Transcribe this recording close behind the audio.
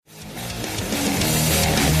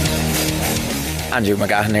Andrew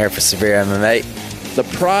McGahan here for Severe MMA. The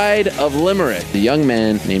pride of Limerick, the young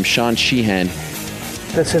man named Sean Sheehan.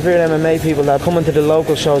 The Severe MMA people that come into the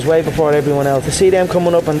local shows way before everyone else. To see them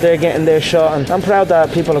coming up and they're getting their shot, and I'm proud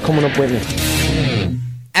that people are coming up with me.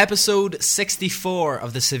 Episode 64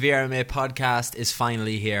 of the Severe MMA podcast is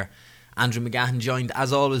finally here. Andrew McGahan joined,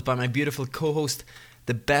 as always, by my beautiful co-host,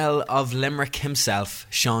 the Belle of Limerick himself,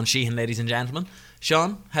 Sean Sheehan, ladies and gentlemen.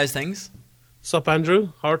 Sean, how's things? Sup, Andrew?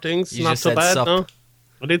 How are things? You Not just so said bad, sup. no?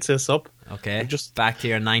 I did say sup. Okay, just back to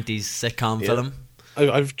your 90s sitcom film.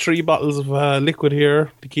 I've 3 bottles of liquid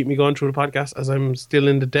here to keep me going through the podcast as I'm still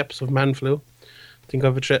in the depths of man flu. I think I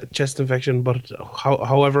have a chest infection, but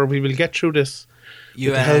however, we will get through this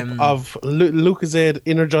with the help of Lucozade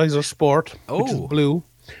Energizer Sport, which is blue.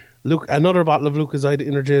 Another bottle of Lucozade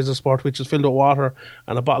Energizer Sport, which is filled with water,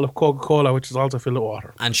 and a bottle of Coca-Cola, which is also filled with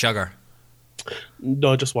water. And sugar?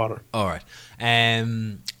 No, just water. Alright.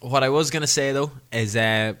 What I was going to say, though, is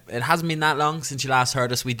it hasn't been that long since you last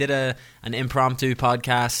heard us. We did an impromptu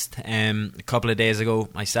podcast a couple of days ago,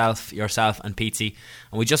 myself, yourself, and Pizzi.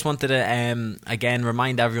 And we just wanted to, again,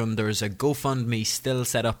 remind everyone there's a GoFundMe still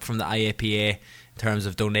set up from the IAPA in terms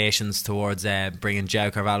of donations towards bringing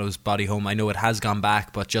João Carvalho's body home. I know it has gone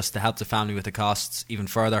back, but just to help the family with the costs even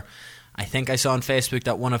further. I think I saw on Facebook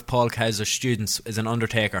that one of Paul Kaiser's students is an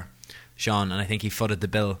undertaker, Sean, and I think he footed the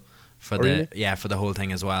bill for for the whole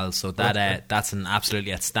thing as well. So that's an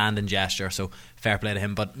absolutely outstanding gesture. So fair play to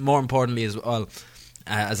him. But more importantly as well,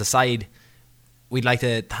 as a side, we'd like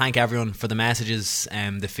to thank everyone for the messages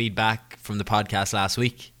and the feedback from the podcast last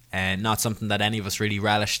week. Not something that any of us really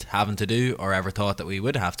relished having to do or ever thought that we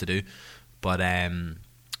would have to do, but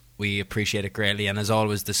we appreciate it greatly. And as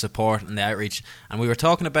always, the support and the outreach. And we were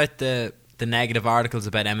talking about the negative articles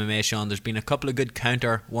about MMA, Sean. There's been a couple of good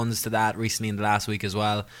counter ones to that recently in the last week as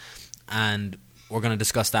well, and we're going to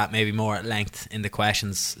discuss that maybe more at length in the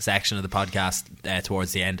questions section of the podcast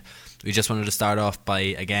towards the end. We just wanted to start off by,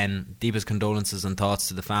 again, deepest condolences and thoughts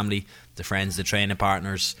to the family, the friends, the training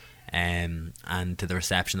partners, and to the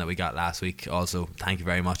reception that we got last week. Also, thank you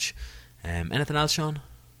very much. Anything else, Sean?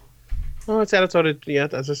 Oh, that's all it. Yeah,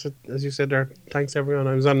 as you said there. Thanks everyone.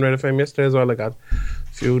 I was on Red FM yesterday as well. I got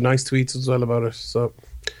a few nice tweets as well about it. So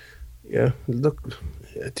yeah, look,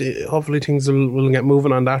 hopefully things will get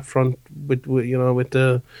moving on that front with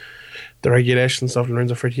the regulation stuff.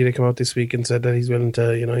 Lorenzo Fertitta came out this week and said that he's willing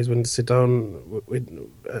to sit down with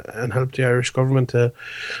and help the Irish government to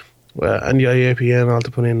and the IAPA and all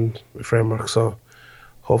to put in a framework. So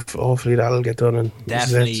hopefully that'll get done. And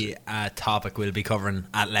definitely a topic we'll be covering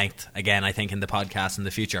at length again, I think, in the podcast in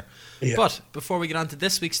the future. Yeah. But before we get on to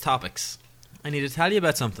this week's topics, I need to tell you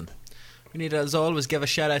about something. We need to, as always, give a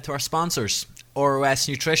shout out to our sponsors, ROS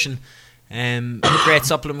Nutrition, great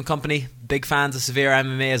supplement company, big fans of Severe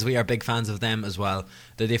MMA as we are big fans of them as well.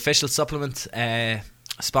 They're the official supplement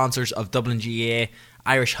sponsors of Dublin GAA,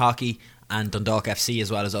 Irish Hockey and Dundalk FC, as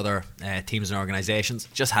well as other teams and organisations.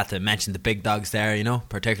 Just had to mention the big dogs there,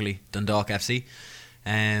 particularly Dundalk FC.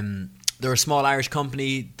 They're a small Irish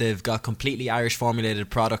company. They've got completely Irish formulated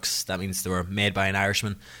products. That means they were made by an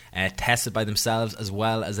Irishman, tested by themselves as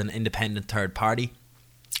well as an independent third party.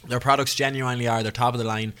 Their products genuinely are, they're top of the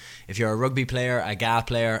line. If you're a rugby player, a GAA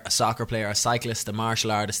player, a soccer player, a cyclist, a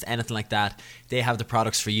martial artist, anything like that, they have the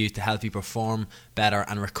products for you to help you perform better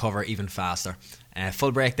and recover even faster.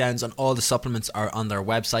 Full breakdowns on all the supplements are on their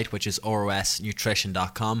website, which is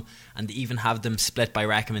rosnutrition.com, and they even have them split by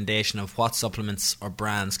recommendation of what supplements or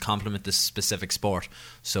brands complement this specific sport.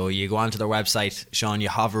 So you go onto their website, Sean, you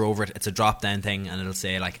hover over it, it's a drop down thing, and it'll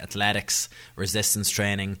say like athletics, resistance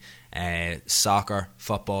training, soccer,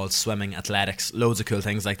 football, swimming, athletics, loads of cool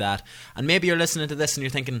things like that. And maybe you're listening to this and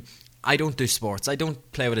you're thinking, I don't do sports, I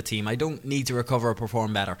don't play with a team, I don't need to recover or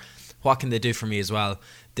perform better. What can they do for me as well?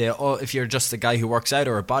 If you're just a guy who works out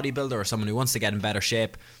or a bodybuilder or someone who wants to get in better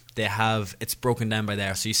shape, it's broken down by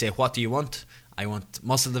there. So you say, what do you want? I want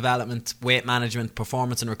muscle development, weight management,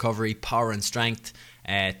 performance and recovery, power and strength,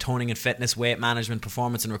 toning and fitness, weight management,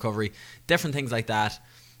 performance and recovery, different things like that.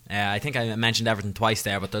 I think I mentioned everything twice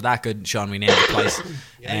there, but they're that good, Sean, we named it twice.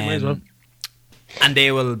 Yeah, you might as well. And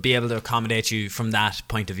they will be able to accommodate you from that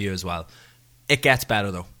point of view as well. It gets better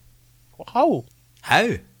though. How?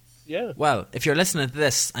 Yeah. Well, if you're listening to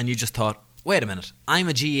this and you just thought, wait a minute, I'm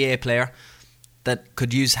a GAA player that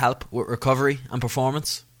could use help with recovery and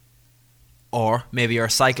performance, or maybe you're a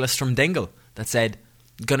cyclist from Dingle that said,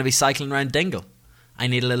 I'm going to be cycling around Dingle, I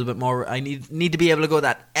need a little bit more, I need to be able to go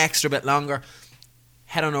that extra bit longer.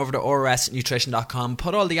 head on over to ROSnutrition.com,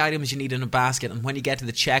 put all the items you need in a basket, and when you get to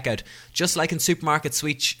the checkout, just like in Supermarket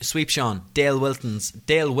Sweep, Sean, Dale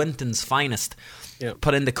Winton's finest,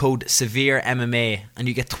 put in the code SEVEREMMA and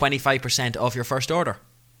you get 25% off your first order.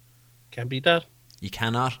 Can't beat that. You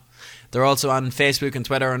cannot. They're also on Facebook and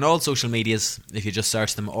Twitter and all social medias if you just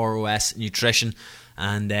search them, ROS Nutrition,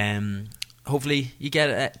 and hopefully you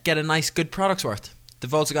get a nice good product's worth.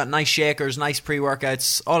 They've also got nice shakers, nice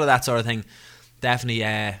pre-workouts, all of that sort of thing.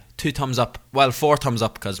 Definitely 2 thumbs up. Well, 4 thumbs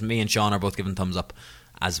up, because me and Sean are both giving thumbs up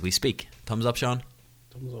as we speak. Thumbs up, Sean?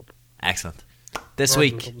 Thumbs up. Excellent. This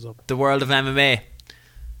week, the world of MMA.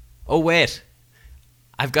 Oh, wait.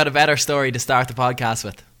 I've got a better story to start the podcast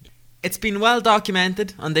with. It's been well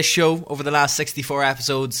documented on this show over the last 64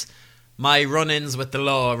 episodes, my run-ins with the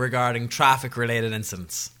law regarding traffic-related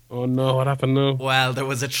incidents. Oh no, what happened now? Well, there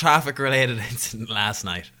was a traffic-related incident last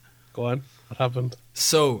night. Go on, what happened?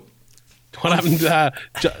 So, what happened to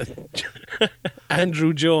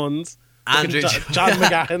Andrew Jones? John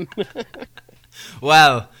McGahn.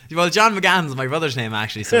 Well, John McGann's my brother's name,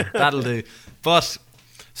 actually, so that'll do. But,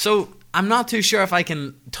 so, I'm not too sure if I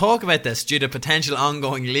can talk about this due to potential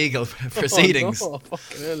ongoing legal proceedings. Oh, no,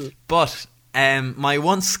 fucking hell. But my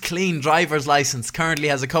once clean driver's license currently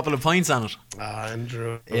has a couple of points on it.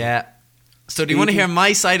 Andrew. Yeah. So do you want to hear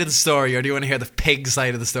my side of the story, or do you want to hear the pig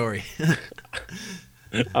side of the story?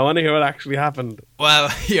 I want to hear what actually happened. Well,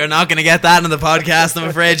 you're not going to get that in the podcast, I'm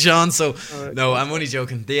afraid, Sean. So right. No, I'm only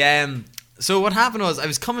joking. So what happened was I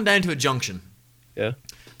was coming down to a junction. Yeah.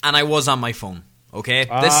 And I was on my phone. Okay.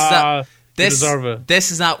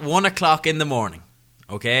 This is at 1 o'clock in the morning.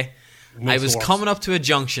 Okay. I was coming up to a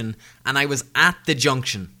junction, and I was at the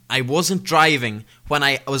junction. I wasn't driving when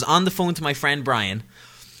I was on the phone to my friend Brian,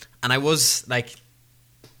 and I was like,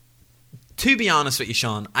 to be honest with you,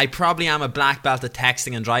 Sean, I probably am a black belt at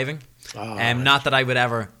texting and driving. Not that I would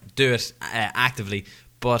ever do it actively,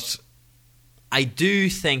 but I do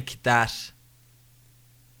think that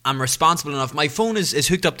I'm responsible enough. My phone is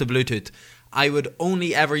hooked up to Bluetooth. I would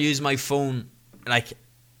only ever use my phone like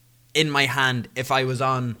in my hand if I was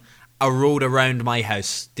on a road around my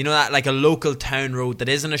house. Do you know that? Like a local town road that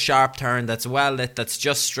isn't a sharp turn, that's well lit, that's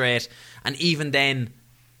just straight. And even then,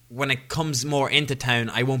 when it comes more into town,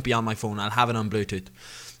 I won't be on my phone. I'll have it on Bluetooth.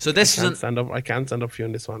 So this I can't stand up for you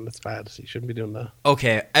on this one. That's bad. You shouldn't be doing that.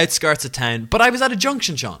 Okay, outskirts of town. But I was at a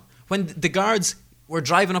junction, Sean, when the guards were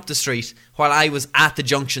driving up the street while I was at the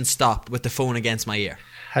junction stopped with the phone against my ear.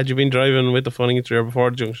 Had you been driving with the phone against your ear before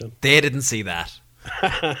the junction? They didn't see that.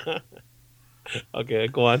 Okay,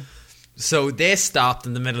 go on. So they stopped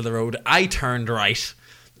in the middle of the road. I turned right,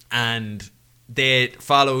 and they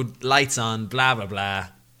followed, lights on, blah, blah, blah.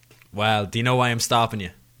 Well, do you know why I'm stopping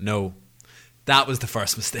you? No. That was the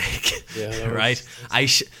first mistake. Yeah, right?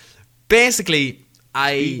 Basically,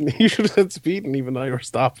 you should have said speeding even though you were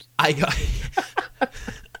stopped. I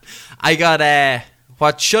got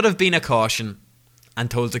what should have been a caution and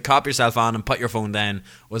told to cop yourself on and put your phone down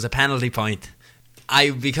was a penalty point.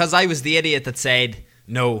 Because I was the idiot that said,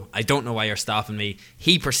 no, I don't know why you're stopping me.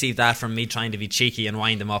 He perceived that from me trying to be cheeky and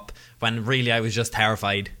wind him up when really I was just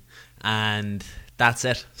terrified. And that's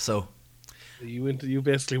it. So you went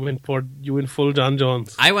full John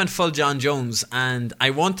Jones. I went full John Jones, and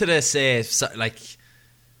I wanted to say, like,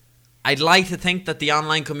 I'd like to think that the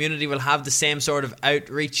online community will have the same sort of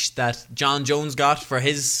outreach that John Jones got for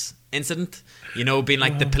his incident. You know, being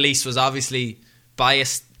like the police was obviously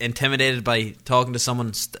biased, intimidated by talking to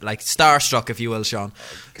someone like starstruck, if you will, Sean.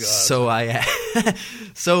 Oh, so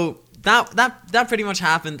so that pretty much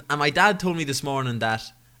happened, and my dad told me this morning that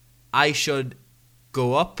I should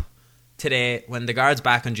go up today when the guard's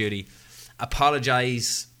back on duty,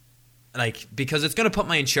 apologise, like, because it's going to put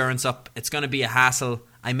my insurance up. It's going to be a hassle.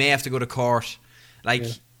 I may have to go to court, like,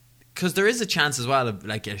 because there is a chance as well of,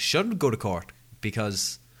 like, I shouldn't go to court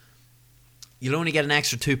because you'll only get an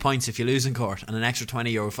extra 2 points if you lose in court and an extra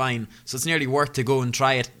 €20 fine. So it's nearly worth to go and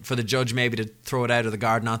try it for the judge maybe to throw it out or the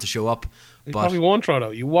guard not to show up. You probably won't throw it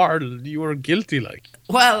out. You were guilty, like.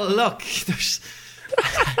 Well, look, there's.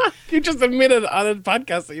 You just admitted on a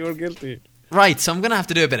podcast that you were guilty. Right, so I'm going to have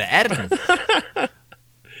to do a bit of editing. Do you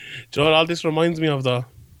know what all this reminds me of, though?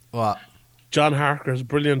 What? John Harker's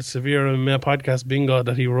brilliant Severe MMA podcast bingo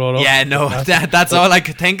that he wrote up. Yeah, no, that's all I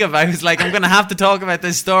could think of. I was like, I'm going to have to talk about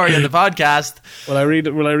this story in the podcast. Will I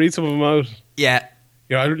read some of them out? Yeah.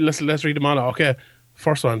 Let's read them out. Okay,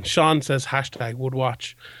 first one. Sean says #would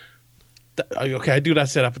watch. Okay, I do that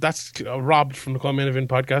setup, but that's robbed from the Come In Event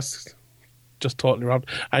podcast. Just totally robbed.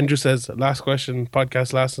 Andrew says, last question,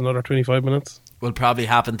 podcast lasts another 25 minutes. Will probably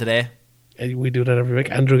happen today. We do that every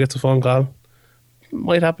week. Andrew gets a phone call.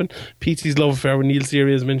 might happen. PT's love affair with Neil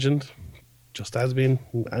Seary is mentioned. Just has been.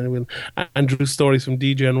 Anyway, Andrew's stories from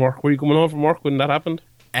DJ and work. Were you coming home from work when that happened?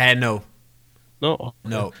 No. No.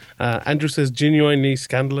 No. Andrew says genuinely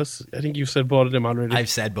scandalous. I think you've said both of them already. I've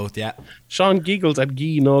said both, yeah. Sean giggles at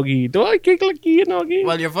Gee Noggy. Do I giggle at Gee Noggy?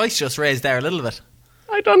 Well, your voice just raised there a little bit.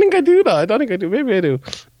 I don't think I do that. Maybe I do.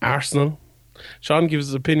 Arsenal. Sean gives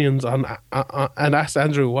his opinions on and asks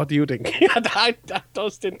Andrew, what do you think? that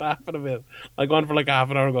does tend to happen a bit. I go on for like half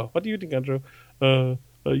an hour ago. What do you think, Andrew?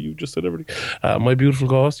 You just said everything. My beautiful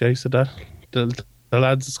ghost, yeah, you said that. The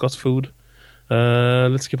lads discuss food.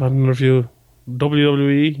 Let's skip on another few.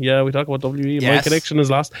 WWE, yeah, we talk about WWE. Yes. My connection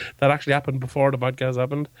is lost. That actually happened before the podcast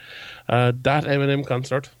happened. That Eminem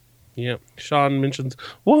concert, yeah. Sean mentions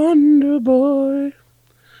Wonder Boy.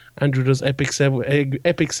 Andrew does epic seven.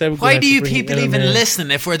 Why do you people even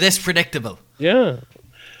listen if we're this predictable? Yeah,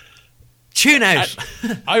 tune out.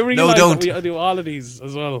 I realize No, don't. that we do all of these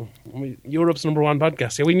as well. Europe's #1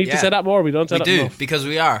 podcast. Yeah, we need to say that more. We don't say that enough. Because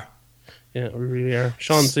we are. Yeah, we really are.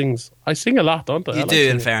 Sean sings. I sing a lot, don't I? You do,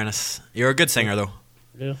 in fairness. You're a good singer, though.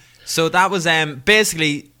 Yeah. So that was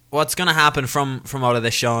basically what's going to happen from all of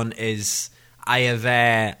this, Sean, is I've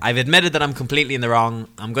admitted that I'm completely in the wrong.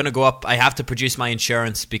 I'm going to go up. I have to produce my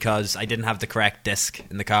insurance because I didn't have the correct disc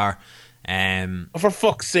in the car. For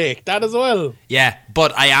fuck's sake, that as well. Yeah,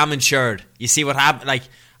 but I am insured. You see what happened? Like,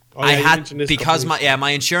 I had because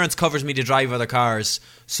my insurance covers me to drive other cars.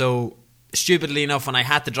 So stupidly enough, when I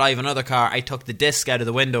had to drive another car, I took the disc out of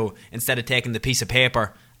the window instead of taking the piece of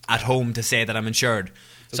paper at home to say that I'm insured.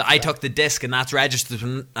 So I took the disc and that's registered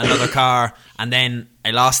to another car, and then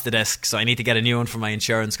I lost the disc, so I need to get a new one from my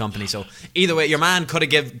insurance company. So either way, your man could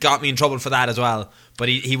have got me in trouble for that as well, but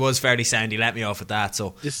he was fairly sound. He let me off with that.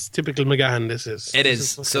 So this is typical McGahan. It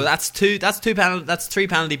is. So that's three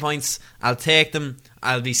penalty points. I'll take them.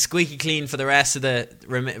 I'll be squeaky clean for the rest of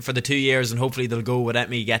the 2 years, and hopefully they'll go without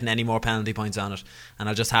me getting any more penalty points on it. And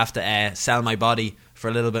I'll just have to sell my body for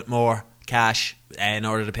a little bit more cash in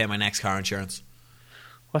order to pay my next car insurance.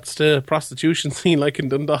 What's the prostitution scene like in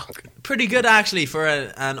Dundalk? Pretty good, actually, for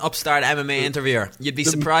an upstart MMA interviewer. You'd be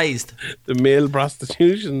surprised. The male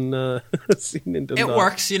prostitution scene in Dundalk. It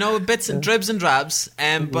works, bits and dribs and drabs.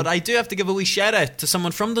 But I do have to give a wee shout out to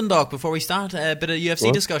someone from Dundalk before we start a bit of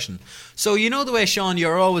UFC discussion. So you know the way, Sean,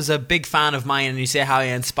 you're always a big fan of mine, and you say how I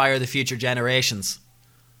inspire the future generations.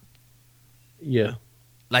 Yeah.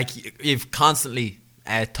 Like, you've constantly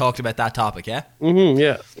talked about that topic, yeah? Mm-hmm,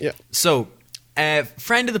 yeah. So,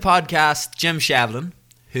 friend of the podcast, Jim Shevlin,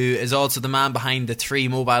 who is also the man behind the 3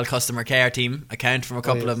 Mobile Customer Care Team account from a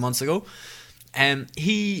couple of months ago.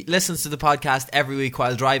 He listens to the podcast every week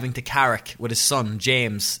while driving to Carrick with his son,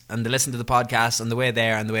 James, and they listen to the podcast on the way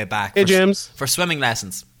there and the way back. Hey, James. For swimming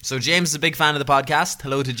lessons. So James is a big fan of the podcast.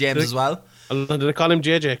 Hello to James as well. Did I call him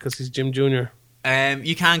JJ because he's Jim Jr.?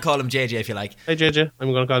 You can call him JJ if you like. Hey, JJ.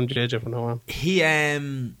 I'm going to call him JJ from now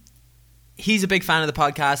on. He's a big fan of the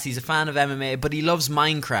podcast. He's a fan of MMA, but he loves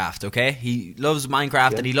Minecraft, okay? He loves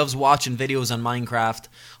Minecraft, and he loves watching videos on Minecraft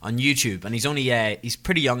on YouTube. And he's only, he's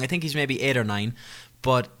pretty young. I think he's maybe 8 or 9.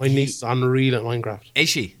 But my niece is unreal at Minecraft. Is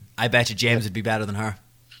she? I bet you James would be better than her.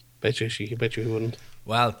 Bet you he wouldn't.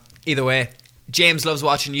 Well, either way, James loves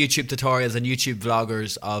watching YouTube tutorials and YouTube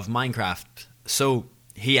vloggers of Minecraft. So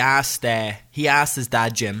he asked his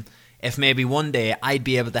dad, Jim, if maybe one day I'd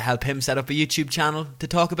be able to help him set up a YouTube channel to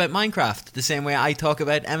talk about Minecraft the same way I talk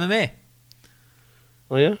about MMA.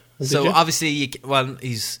 Oh yeah? So obviously,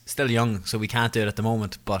 he's still young, so we can't do it at the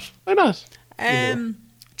moment, but... Why not?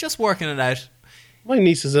 Just working it out. My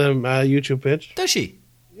niece has a YouTube page. Does she?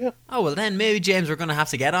 Yeah. Oh, well then, maybe James, we're going to have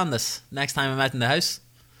to get on this next time I'm out in the house.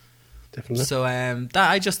 Definitely. So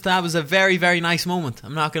that was a very, very nice moment.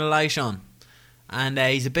 I'm not going to lie, Sean. And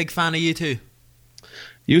he's a big fan of you too.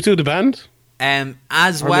 You two, the band?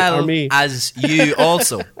 As well as you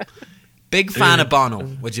also. Big fan of Bono,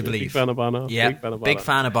 would you believe? Big fan of Bono. Yeah, big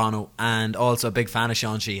fan of Bono, and also a big fan of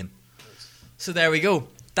Sean Sheehan. So there we go.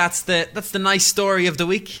 That's the nice story of the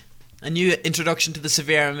week. A new introduction to the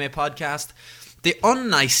Severe MMA podcast. The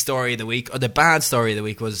unnice story of the week, or the bad story of the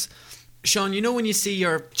week, was, Sean, you know when you see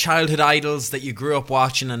your childhood idols that you grew up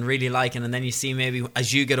watching and really liking, and then you see maybe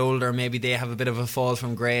as you get older, maybe they have a bit of a fall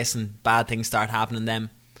from grace and bad things start happening to them?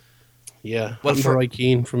 Yeah, well, for Roy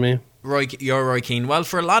Keane for me. You're Roy Keane. Well,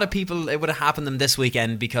 for a lot of people, it would have happened to them this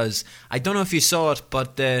weekend, because I don't know if you saw it,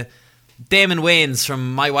 but Damon Wayans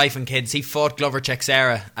from My Wife and Kids, he fought Glover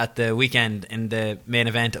Teixeira at the weekend in the main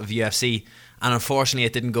event of UFC, and unfortunately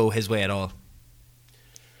it didn't go his way at all.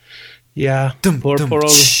 Yeah, poor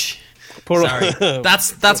old... Sorry,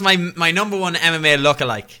 that's my number one MMA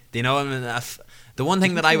lookalike. Do you know? I mean, the The one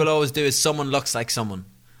thing that I will always do is someone looks like someone.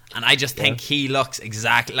 And I just think he looks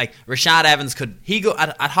exactly like Rashad Evans could. He go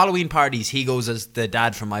at Halloween parties. He goes as the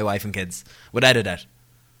dad from My Wife and Kids, without a doubt.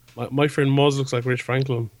 My friend Muzz looks like Rich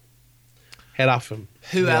Franklin. Head off him.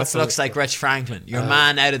 Who else looks like Rich Franklin? Your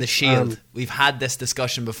man out of The Shield. We've had this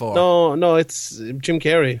discussion before. No, it's Jim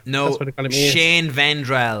Carrey. No, that's what they call him. Shane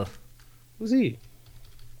Vendrell. Who's he?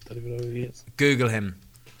 Don't even know who he is. Google him.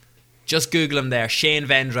 Just Google him there. Shane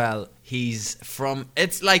Vendrell. He's from.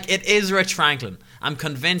 It's like it is Rich Franklin. I'm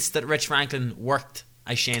convinced that Rich Franklin worked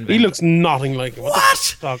as Shane Vendrell. He looks nothing like him.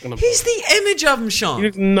 What? Talking about? He's the image of him, Sean. He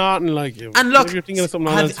looks nothing like him. And look, you're thinking of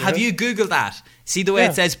something else, have you Googled that? See the way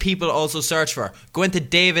it says people also search for? Go into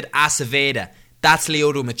David Aceveda. That's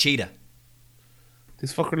Lyoto Machida.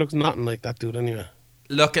 This fucker looks nothing like that dude anyway.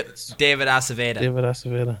 Look at David Aceveda. David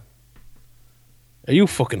Aceveda. Are you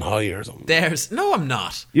fucking high or something? No, I'm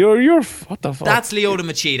not. You're what the fuck? That's Lyoto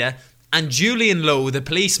Machida. And Julian Lowe, the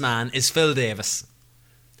policeman, is Phil Davis.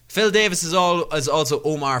 Phil Davis is also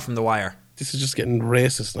Omar from The Wire. This is just getting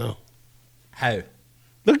racist now. How?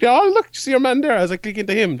 Look, you see your man there. As I click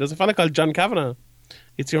into him, there's a fella called John Kavanagh.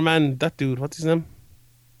 It's your man, that dude. What's his name?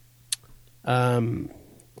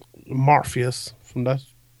 Morpheus from that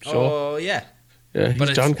show. Oh, yeah. Yeah, he's but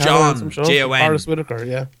it's John Kavanagh. Jon. Forrest Whitaker,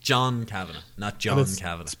 yeah. John Kavanagh, not John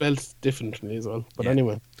Kavanagh. Spelled differently as well. But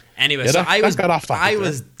anyway. Anyway, yeah, so I was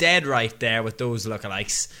was dead right there with those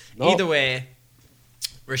lookalikes. No. Either way,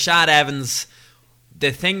 Rashad Evans,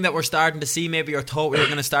 the thing that we're starting to see, maybe or thought we were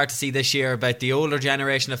going to start to see this year, about the older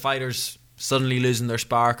generation of fighters suddenly losing their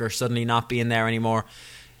spark or suddenly not being there anymore.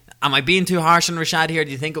 Am I being too harsh on Rashad here?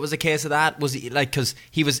 Do you think it was a case of that? Was he like, because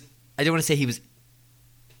he was, I don't want to say he was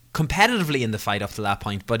competitively in the fight up to that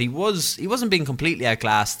point, but he wasn't being completely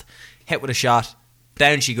outclassed. Hit with a shot,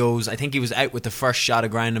 down she goes. I think he was out with the first shot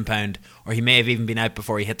of ground and pound, or he may have even been out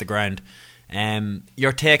before he hit the ground.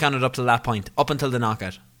 Your take on it up to that point, up until the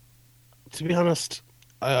knockout? To be honest,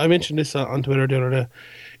 I mentioned this on Twitter the other day.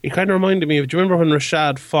 It kind of reminded me of, do you remember when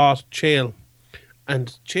Rashad fought Chael?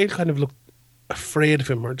 And Chael kind of looked afraid of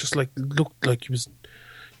him, or just like looked like he was,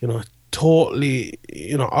 totally,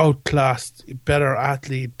 outclassed, better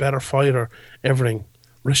athlete, better fighter, everything.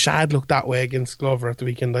 Rashad looked that way against Glover at the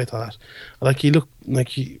weekend, I thought. Like he looked like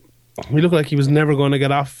he was never going to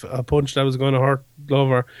get off a punch that was going to hurt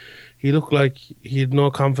Glover. He looked like he had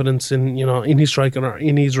no confidence in his striking or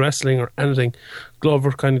in his wrestling or anything.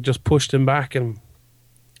 Glover kind of just pushed him back, and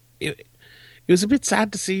it was a bit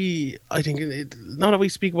sad to see. I think now that we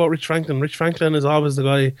speak about Rich Franklin is always the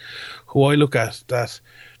guy who I look at. That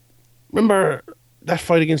remember that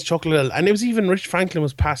fight against Chuck Liddell, and it was even Rich Franklin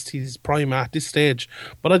was past his prime at this stage,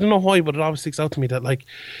 but I don't know why, but it always sticks out to me that like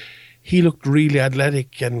he looked really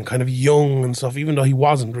athletic and kind of young and stuff, even though he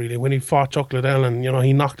wasn't really when he fought Chuck Liddell, and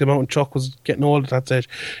he knocked him out, and Chuck was getting old at that stage.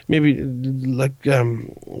 Maybe like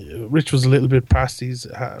Rich was a little bit past his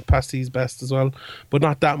best as well, but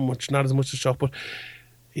not that much, not as much as Chuck. But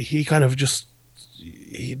he kind of just.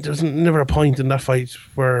 There's never a point in that fight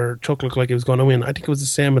where Chuck looked like he was going to win. I think it was the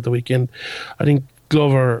same at the weekend. I think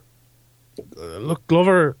Glover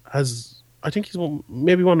has. I think he's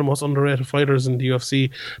maybe one of the most underrated fighters in the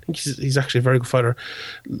UFC. I think he's actually a very good fighter.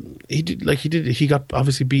 He got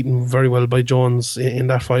obviously beaten very well by Jones in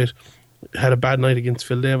that fight. Had a bad night against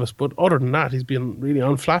Phil Davis, but other than that, he's been really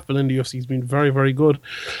unflappable in the UFC. He's been very, very good,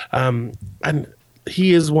 and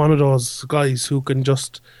he is one of those guys who can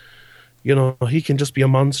just. He can just be a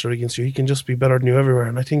monster against you. He can just be better than you everywhere.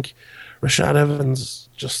 And I think Rashad Evans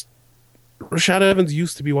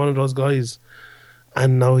used to be one of those guys,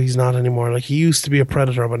 and now he's not anymore. Like, he used to be a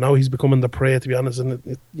predator, but now he's becoming the prey, to be honest.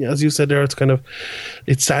 And as you said there, it's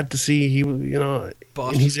sad to see in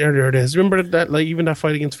his earlier days. Remember that, like, even that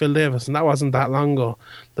fight against Phil Davis, and that wasn't that long ago.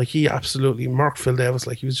 Like, he absolutely murked Phil Davis.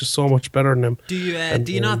 Like, he was just so much better than him. Do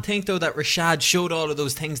you not think, though, that Rashad showed all of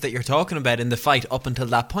those things that you're talking about in the fight up until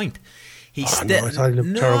that point?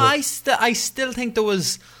 I still think there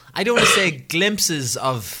was, I don't want to say glimpses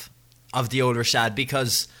of the old Rashad,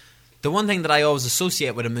 because the one thing that I always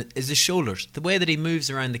associate with him is his shoulders, the way that he moves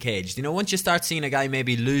around the cage. Once you start seeing a guy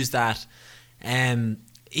maybe lose that,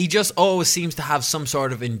 he just always seems to have some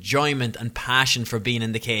sort of enjoyment and passion for being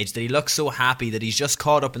in the cage, that he looks so happy that he's just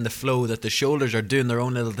caught up in the flow, that the shoulders are doing their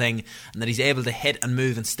own little thing, and that he's able to hit and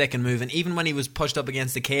move and stick and move. And even when he was pushed up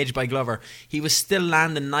against the cage by Glover, he was still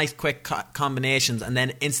landing nice quick combinations and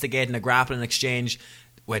then instigating a grappling exchange,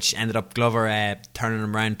 which ended up Glover turning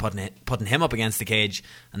him around, putting him up against the cage,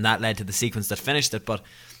 and that led to the sequence that finished it. But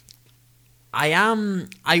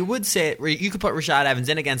I would say you could put Rashad Evans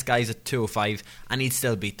in against guys at 205 and he'd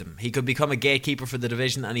still beat them. He could become a gatekeeper for the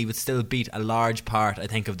division and he would still beat a large part, I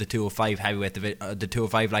think, of the 205 the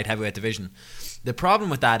 205 light heavyweight division. The problem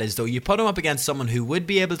with that is, though, you put him up against someone who would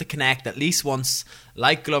be able to connect at least once,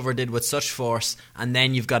 like Glover did with such force, and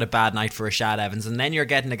then you've got a bad night for Rashad Evans, and then you're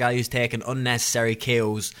getting a guy who's taken unnecessary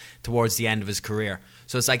KOs towards the end of his career.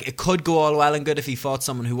 So it's like, it could go all well and good if he fought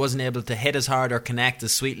someone who wasn't able to hit as hard or connect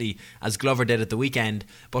as sweetly as Glover did at the weekend,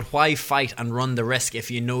 but why fight and run the risk if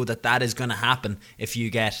you know that is going to happen if you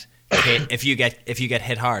get hit, if you get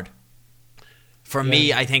hit hard? For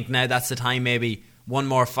me, I think now that's the time, maybe one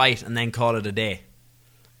more fight and then call it a day.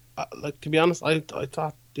 To be honest, I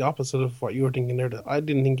thought the opposite of what you were thinking there. I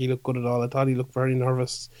didn't think he looked good at all. I thought he looked very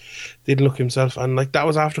nervous. Didn't look himself, and like that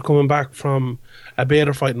was after coming back from a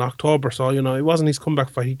Bader fight in October. So it wasn't his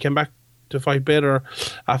comeback fight. He came back to fight Bader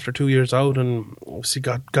after 2 years out, and obviously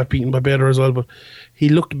got beaten by Bader as well. But he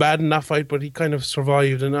looked bad in that fight, but he kind of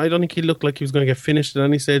survived. And I don't think he looked like he was going to get finished at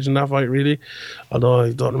any stage in that fight, really. Although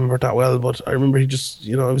I don't remember it that well, but I remember he just,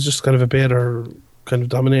 it was just kind of a Bader kind of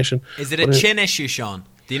domination. Is it a chin issue, Sean?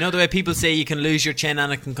 Do you know the way people say you can lose your chin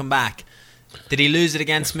and it can come back? Did he lose it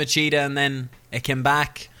against Machida and then it came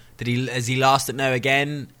back? Has he lost it now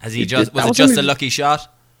again? Was it just a lucky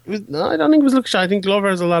shot? No, I don't think it was a lucky shot. I think Glover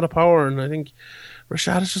has a lot of power, and I think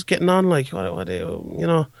Rashad is just getting on. Like he's a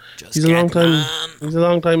long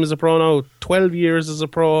time as a pro now. 12 years as a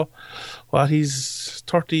pro. He's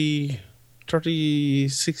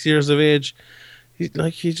 36 years of age. He's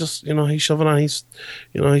shoving on. He's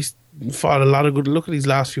fought a lot of good. Look at these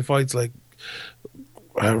last few fights, like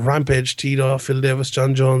Rampage, Tito, Phil Davis,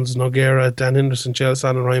 John Jones, Nogueira, Dan Henderson, Chael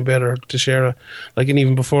Sonnen, Ryan Bader, Teixeira. And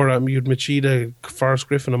even before that, you'd Machida, Forrest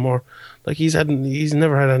Griffin, and more. He's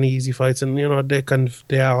never had any easy fights, and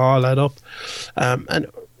they all add up. And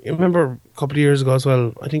you remember a couple of years ago as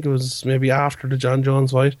well. I think it was maybe after the John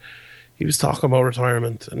Jones fight, he was talking about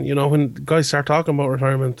retirement, and when guys start talking about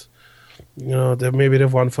retirement,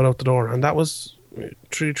 they've one foot out the door, and that was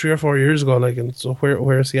 3 or 4 years ago. And so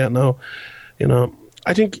where is he at now?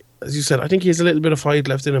 I think, as you said, I think he has a little bit of fight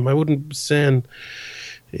left in him. I wouldn't be saying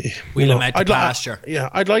we'll him out to pasture.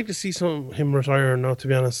 I'd like to see him retire now, to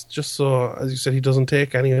be honest, just so, as you said, he doesn't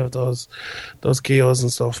take any of those KOs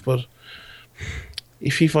and stuff. But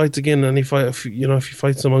if he fights again and if he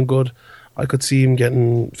fights someone good, I could see him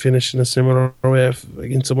getting finished in a similar way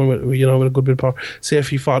against someone with a good bit of power. Say if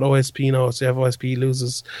he fought OSP now, say if OSP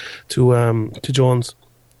loses to Jones,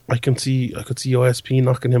 I could see OSP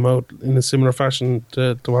knocking him out in a similar fashion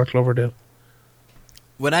to what Glover did.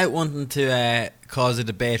 Without wanting to cause a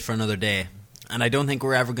debate for another day, and I don't think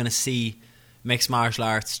we're ever going to see mixed martial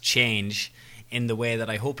arts change in the way that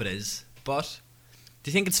I hope it is, but do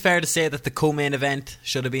you think it's fair to say that the co-main event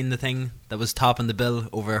should have been the thing that was topping the bill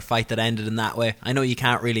over a fight that ended in that way? I know you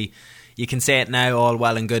can say it now all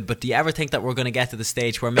well and good, but do you ever think that we're going to get to the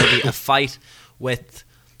stage where maybe a fight with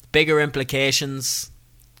bigger implications,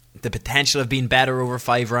 the potential of being better over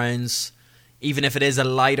 5 rounds, even if it is a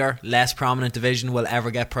lighter, less prominent division, will ever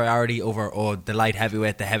get priority over the light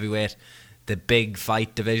heavyweight, the heavyweight, the big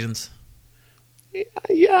fight divisions?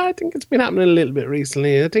 Yeah, I think it's been happening a little bit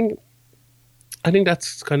recently. I think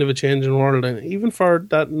that's kind of a change in the world, and even for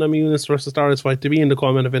that Namajunas versus Darius fight to be in the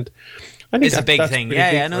co-main event, I think it's a big thing.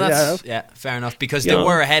 Fair enough, because they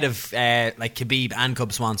were ahead of like Khabib and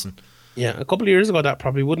Cub Swanson. Yeah, a couple of years ago that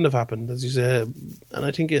probably wouldn't have happened, as you say, and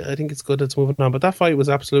I think it's good it's moving on. But that fight was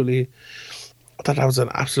I thought that was an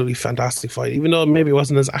absolutely fantastic fight, even though maybe it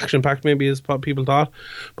wasn't as action packed maybe as people thought.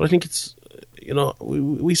 But I think it's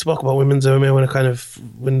we spoke about women's MMA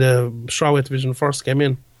when the strawweight division first came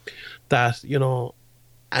in, that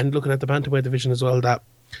and looking at the bantamweight division as well, that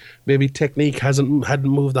maybe technique hadn't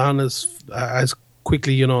moved on as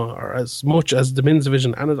quickly or as much as the men's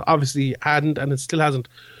division, and it obviously hadn't, and it still hasn't.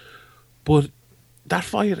 But that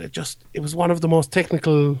fight, it was one of the most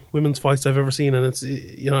technical women's fights I've ever seen, and it's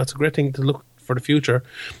it's a great thing to look for the future.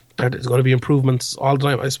 There's going to be improvements all the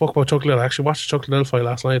time. I spoke about Chuck Liddell. I actually watched the Chuck Liddell fight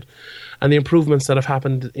last night, and the improvements that have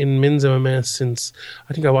happened in men's MMA since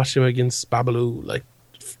I think I watched him against Babalu. Like,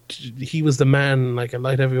 he was the man, like a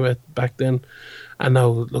light heavyweight back then, and now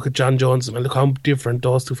look at John Jones and look how different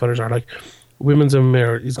those two fighters are. Like, women's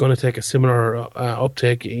MMA is going to take a similar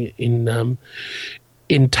uptake in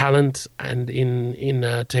talent and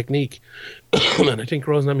in technique. And I think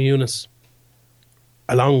Rose Namajunas,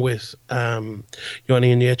 along with Joanna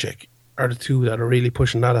Jędrzejczyk, are the two that are really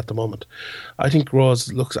pushing that at the moment. I think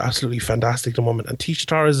Rose looks absolutely fantastic at the moment. And Tecia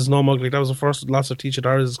Torres is no mug. Like, that was the first loss of Tecia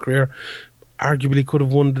Torres' career. Arguably could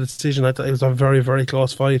have won the decision. I thought it was a very, very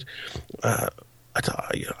close fight.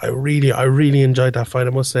 I really enjoyed that fight, I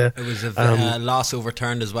must say. It was a loss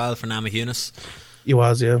overturned as well for Namajunas. He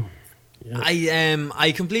was, yeah.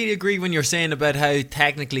 I completely agree when you're saying about how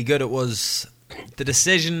technically good it was. The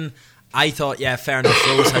decision, I thought, yeah, fair enough,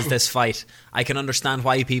 Rose has this fight. I can understand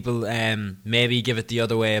why people maybe give it the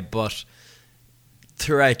other way, but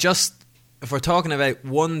throughout, just if we're talking about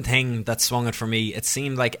one thing that swung it for me, it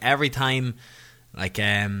seemed like every time, like,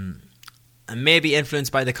 and maybe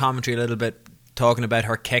influenced by the commentary a little bit, talking about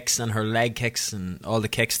her kicks and her leg kicks and all the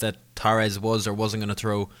kicks that Torres was or wasn't going to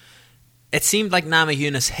throw, it seemed like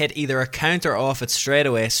Namajunas hit either a counter off it straight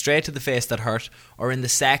away, straight to the face that hurt, or in the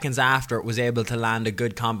seconds after it was able to land a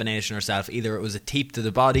good combination herself. Either it was a teep to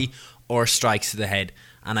the body or strikes to the head.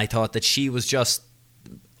 And I thought that she was just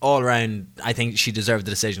all around, I think she deserved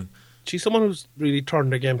the decision. She's someone who's really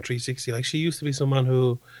turned her game 360. Like, she used to be someone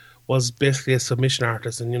who was basically a submission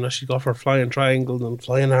artist, and, you know, she'd go for flying triangles and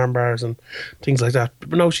flying arm bars and things like that.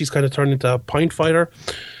 But now she's kind of turned into a point fighter.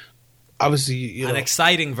 Obviously, you know, an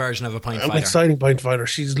exciting version of a point fighter. An exciting point fighter.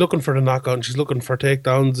 She's looking for the knockout and she's looking for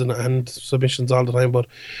takedowns and submissions all the time. But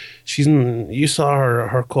you saw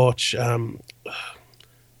her coach,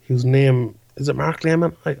 whose name is it, Mark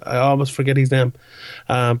Lehman? I always forget his name,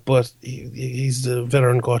 but he's a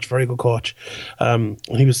veteran coach, very good coach.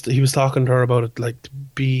 He was talking to her about it, like,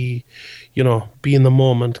 be in the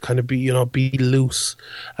moment, kind of be loose,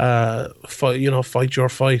 fight your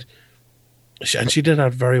fight. And she did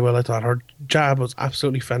that very well, I thought. Her jab was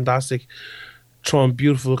absolutely fantastic, throwing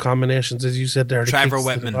beautiful combinations, as you said there. Trevor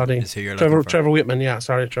Whitman is who you're looking for. Trevor Whitman, yeah,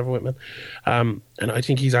 sorry, Trevor Whitman. And I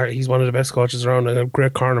think he's one of the best coaches around, and a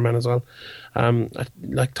great cornerman as well.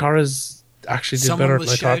 Like, Torres actually did better than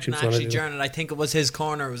I thought she was going to do. I think it was his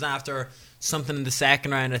corner. It was after something in the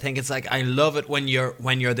second round. I think it's like, I love it when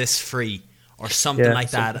you're this free, or something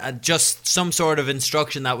like that. Just some sort of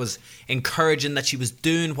instruction that was encouraging, that she was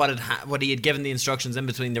doing what he had given the instructions in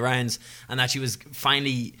between the rounds, and that she was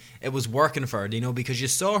finally, it was working for her, you know, because you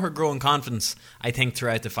saw her growing confidence, I think,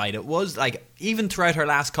 throughout the fight. It was like, even throughout her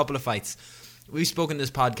last couple of fights, we've spoken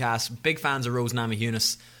this podcast, big fans of Rose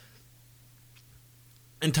Namajunas.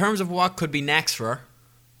 In terms of what could be next for her,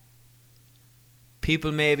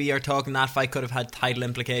 people maybe are talking that fight could have had title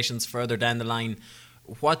implications further down the line.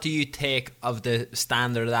 What do you take of the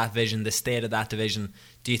standard of that division, the state of that division?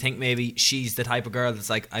 Do you think maybe she's the type of girl that's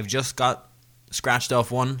like, I've just got scratched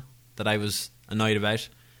off one that I was annoyed about?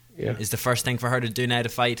 Yeah. Is the first thing for her to do now to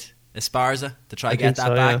fight Esparza, to try get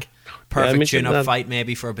that back? Yeah. Perfect tune-up fight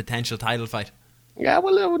maybe for a potential title fight. Yeah,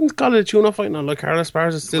 well, I wouldn't call it a tune-up fight now. Like, Carla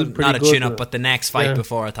Esparza is still pretty good. Not a tune-up, but the next fight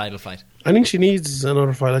before a title fight. I think she needs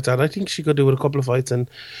another fight like that. I think she could do with a couple of fights,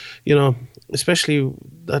 and, you know, especially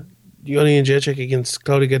that Joanna Jędrzejczyk against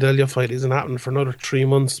Claudia Gadelha fight isn't happening for another 3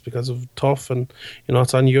 months because of tough, and, you know,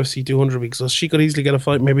 it's on UFC 200 week, so she could easily get a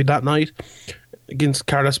fight maybe that night against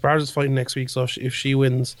Carla Esparza's fighting next week. So if she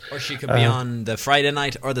wins, or she could be on the Friday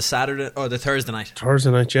night or the Saturday or the Thursday night.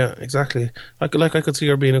 Thursday night, yeah, exactly. I could see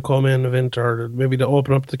her being a co-main event, or maybe to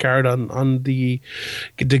open up the card on the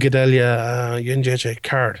Gadelha Jędrzejczyk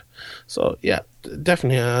card. So yeah,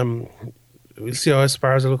 definitely. We'll see how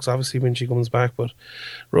Esparza looks, obviously, when she comes back. But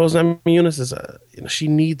Rose Namajunas is, she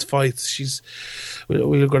needs fights.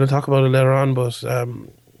 We're going to talk about it later on, but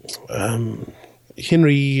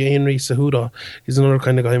Henry Cejudo is another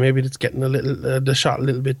kind of guy. Maybe that's getting the shot a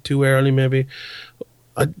little bit too early. Maybe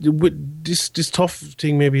this tough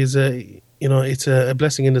thing maybe is it's a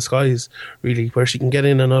blessing in disguise, really, where she can get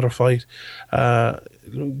in another fight,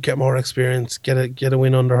 get more experience, get a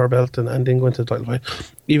win under her belt, and then go into the title fight.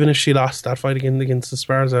 Even if she lost that fight against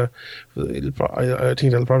Esparza, I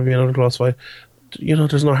think that'll probably be another close fight. You know,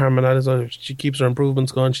 there's no harm in that as well. If she keeps her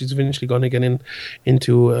improvements going, she's eventually going to get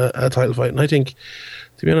into a title fight. And I think,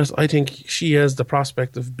 to be honest, she has the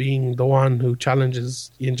prospect of being the one who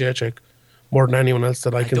challenges Jędrzejczyk more than anyone else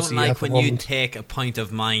that I can see. I don't like when you take a point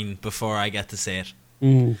of mine before I get to say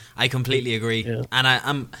it. I completely agree,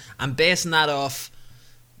 and I'm basing that off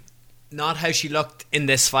not how she looked in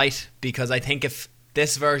this fight, because I think if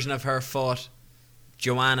this version of her fought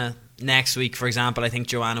Joanna next week, for example, I think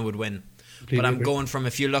Joanna would win. But I'm going from,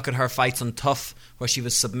 if you look at her fights on Tough, where she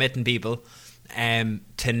was submitting people,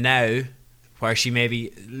 to now, where she may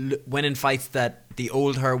be winning fights that the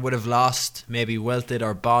old her would have lost, maybe wilted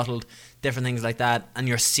or bottled, different things like that, and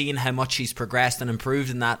you're seeing how much she's progressed and improved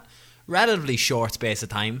in that relatively short space of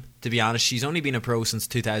time. To be honest, she's only been a pro since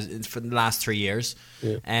 2000 for the last 3 years.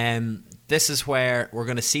 This is where we're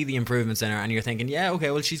going to see the improvements in her, and you're thinking, yeah,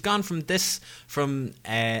 okay, well, she's gone from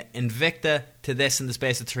Invicta to this in the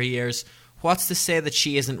space of 3 years. What's to say that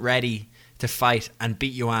she isn't ready to fight and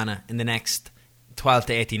beat Joanna in the next 12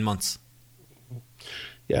 to 18 months?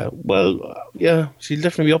 Yeah, well, she'll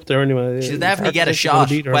definitely be up there anyway. She'll definitely get a shot,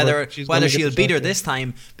 whether she'll beat her yeah. this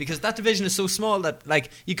time, because that division is so small that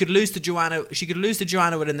like you could lose to Joanna. She could lose to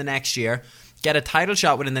Joanna within the next year, get a title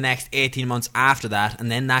shot within the next 18 months after that, and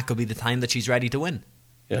then that could be the time that she's ready to win.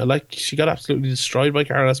 Yeah, like she got absolutely destroyed by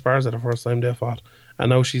Carla Esparza the first time they fought,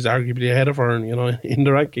 and now she's arguably ahead of her, in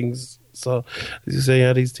the rankings. So, as you say,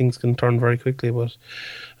 yeah, these things can turn very quickly. But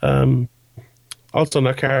also on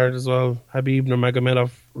that card as well, Khabib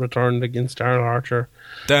Nurmagomedov returned against Darrell Archer.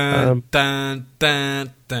 Dun, dun,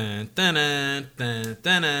 dun, dun, dun, dun, dun,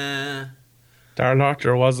 dun, dun. Darrell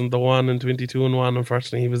Archer wasn't the one in 22-1.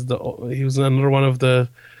 Unfortunately, he was another one of the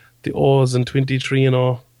O's in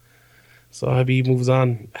 23-0. So Khabib moves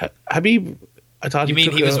on. Khabib, I thought. You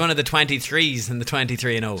mean he was one of the 23s in the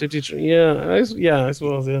 23-0? 23, yeah, I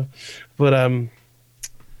suppose, yeah. But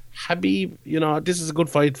Khabib, this is a good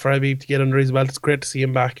fight for Khabib to get under his belt. It's great to see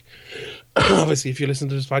him back. Obviously, if you listen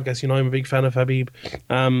to this podcast, I'm a big fan of Khabib.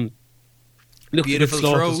 Looked Beautiful a bit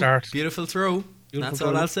slow throw. to start. Beautiful throw. That's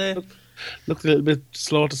all I'll say. Looked a little bit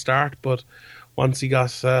slow to start, but once he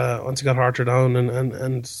got Archer down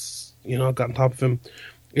and got on top of him,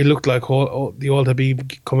 it looked like the old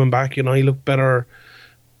Khabib coming back. He looked better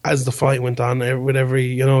as the fight went on. With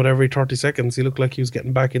every 30 seconds, he looked like he was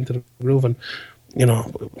getting back into the groove. And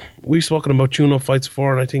we've spoken about tune-up fights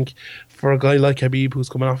before, and I think for a guy like Khabib who's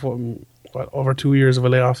coming off over 2 years of a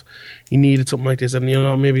layoff, he needed something like this. And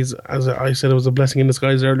maybe as I said, it was a blessing in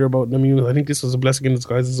disguise earlier about Namu. I think this was a blessing in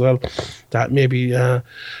disguise as well, that maybe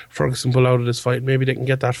Ferguson pull out of this fight. Maybe they can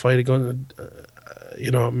get that fight again,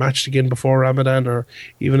 matched again before Ramadan, or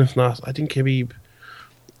even if not, I think Khabib,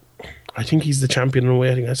 he's the champion in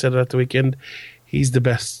waiting. I said it at the weekend. He's the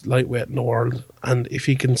best lightweight in the world, and if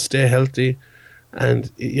he can stay healthy, and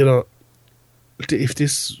if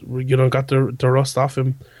this got the rust off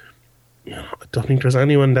him, I don't think there's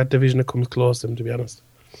anyone in that division that comes close to him, to be honest.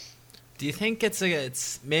 Do you think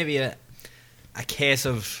it's maybe a case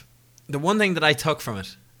of the one thing that I took from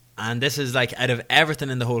it, and this is like out of everything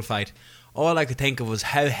in the whole fight, all I could think of was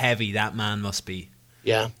how heavy that man must be.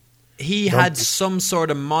 Yeah. He had some sort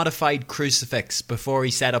of modified crucifix before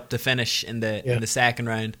he set up to finish in the second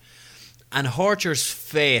round, and Horcher's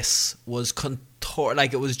face was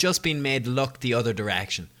like it was just being made look the other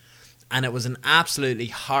direction. And it was an absolutely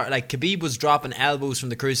hard... Like, Khabib was dropping elbows from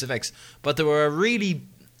the crucifix, but there were really,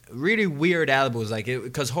 really weird elbows,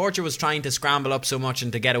 because Horcher was trying to scramble up so much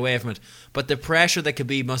and to get away from it. But the pressure that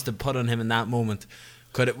Khabib must have put on him in that moment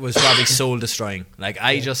was probably soul-destroying.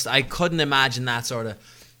 I couldn't imagine that sort of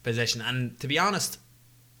position. And to be honest,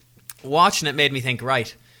 watching it made me think,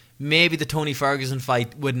 right, maybe the Tony Ferguson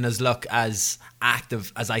fight wouldn't look as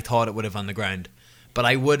active as I thought it would have on the ground. But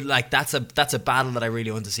I would that's a battle that I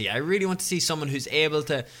really want to see. I really want to see someone who's able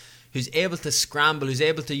to scramble, who's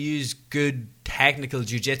able to use good technical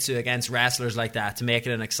jiu-jitsu against wrestlers like that to make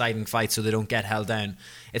it an exciting fight so they don't get held down.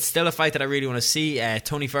 It's still a fight that I really want to see.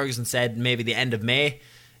 Tony Ferguson said maybe the end of May,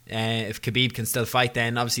 if Khabib can still fight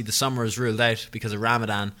then. Obviously the summer is ruled out because of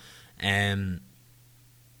Ramadan.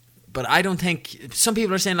 But I don't think... Some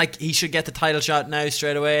people are saying he should get the title shot now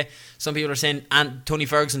straight away. Some people are saying Tony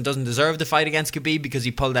Ferguson doesn't deserve the fight against Khabib because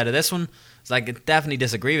he pulled out of this one. It's I definitely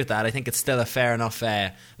disagree with that. I think it's still a fair enough...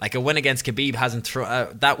 a win against Khabib hasn't...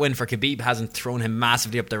 that win for Khabib hasn't thrown him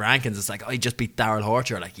massively up the rankings. It's he just beat Darrell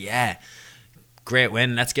Horcher. Yeah, great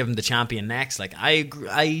win. Let's give him the champion next. I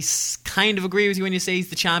kind of agree with you when you say he's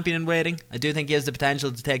the champion in waiting. I do think he has the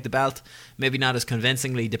potential to take the belt. Maybe not as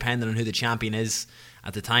convincingly, depending on who the champion is.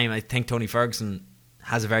 At the time, I think Tony Ferguson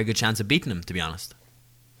has a very good chance of beating him, to be honest.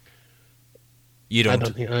 You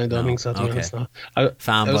don't? I don't think so, to be honest. No.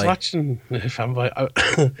 Fanboy. I was watching... Fanboy.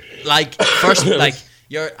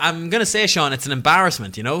 I'm going to say, Sean, it's an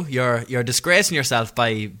embarrassment, You're disgracing yourself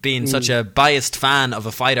by being such a biased fan of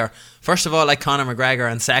a fighter. First of all, like Conor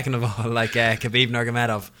McGregor, and second of all, like Khabib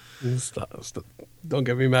Nurmagomedov. Stop. Don't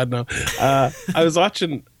get me mad now. I was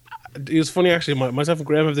watching... It was funny actually. Myself and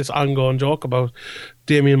Graham have this ongoing joke about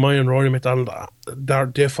Damian Maia and Rory McDonald.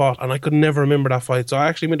 They fought, and I could never remember that fight. So I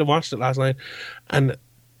actually went and watched it last night. And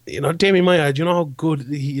Damian Maia, do you know how good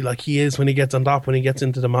he is when he gets on top, when he gets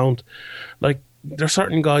into the mount? There's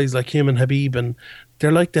certain guys like him and Khabib, and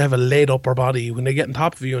they're like they have a laid upper body when they get on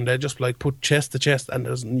top of you, and they just put chest to chest,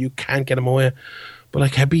 and you can't get them away. But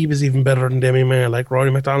Khabib is even better than Damian Maia.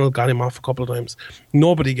 Rory McDonald got him off a couple of times.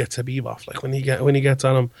 Nobody gets Khabib off. When he gets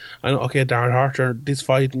on him, I know. Okay, Darrell Archer, this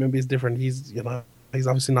fight maybe is different. He's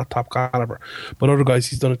obviously not top caliber, but other guys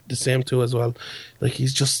he's done it the same too as well.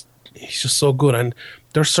 He's just so good. And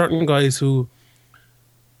there's certain guys who,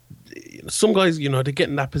 some guys, they get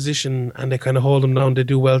in that position and they kind of hold them down. They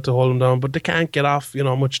do well to hold them down, but they can't get off,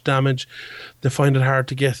 much damage. They find it hard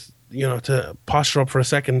to get, to posture up for a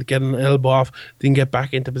second, get an elbow off, then get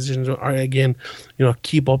back into position, or again,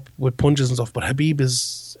 keep up with punches and stuff. But Habib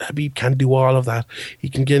can't do all of that. He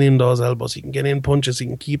can get in those elbows, he can get in punches, he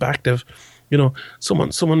can keep active.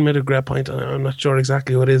 Someone made a great point, and I'm not sure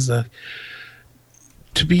exactly what it is.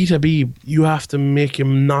 To beat Habib, you have to make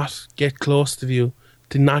him not get close to you,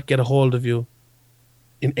 to not get a hold of you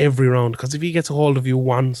in every round. Because if he gets a hold of you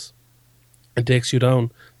once and takes you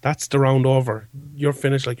down, that's the round over. You're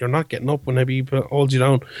finished. Like, you're not getting up when Habib holds you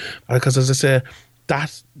down. Because as I say,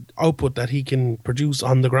 that output that he can produce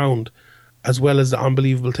on the ground, as well as the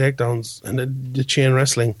unbelievable takedowns and the chain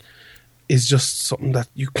wrestling, is just something that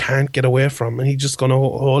you can't get away from, and he's just going to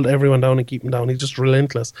hold everyone down and keep them down. He's just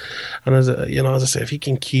relentless, and as I say, if he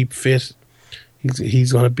can keep fit,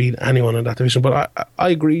 he's going to beat anyone in that division. But I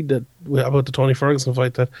agreed about the Tony Ferguson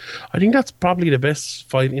fight, that I think that's probably the best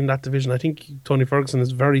fight in that division. I think Tony Ferguson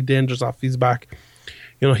is very dangerous off his back.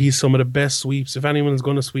 He's some of the best sweeps. If anyone's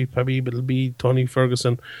going to sweep Habib, it'll be Tony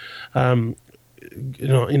Ferguson.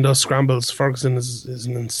 In those scrambles, Ferguson is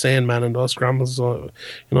an insane man in those scrambles. So,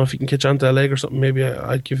 if he can catch onto a leg or something, maybe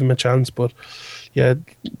I'd give him a chance. But yeah,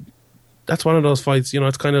 that's one of those fights.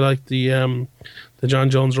 It's kind of like the John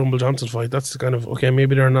Jones Rumble Johnson fight. That's the kind of, okay,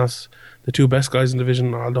 maybe they're not the two best guys in the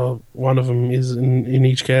division, although one of them is in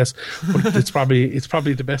each case. But it's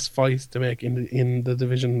probably the best fight to make in the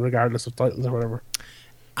division, regardless of titles or whatever.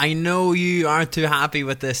 I know you aren't too happy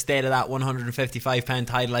with the state of that 155-pound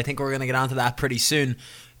title. I think we're going to get onto that pretty soon.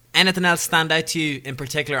 Anything else stand out to you in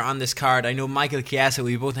particular on this card? I know Michael Chiesa,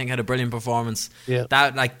 we both think had a brilliant performance. Yeah.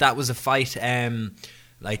 That was a fight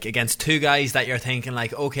against two guys that you're thinking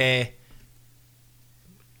okay,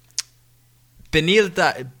 Beneil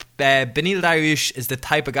Dariush is the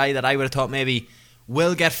type of guy that I would have thought maybe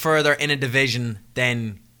will get further in a division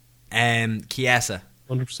than Chiesa.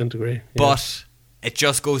 100% agree. Yeah. But it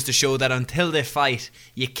just goes to show that until they fight,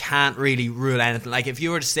 you can't really rule anything. Like, if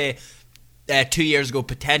you were to say 2 years ago,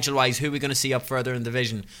 potential-wise, who are we going to see up further in the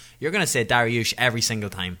division, you're going to say Dariush every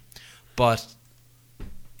single time. But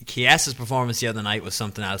Chiesa's performance the other night was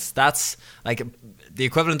something else. That's like the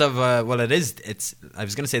equivalent of, I was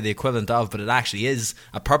going to say the equivalent of, but it actually is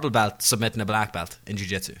a purple belt submitting a black belt in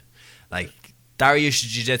jiu-jitsu. Like, Dariush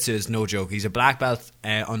jiu-jitsu is no joke. He's a black belt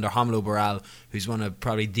under Romulo Barral, who's one of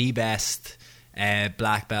probably the best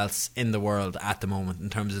black belts in the world at the moment in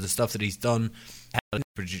terms of the stuff that he's done,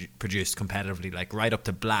 produced competitively, like right up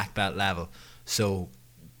to black belt level. So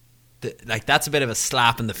that's a bit of a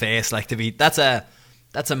slap in the face. Like, that's a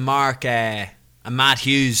Matt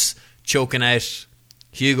Hughes choking out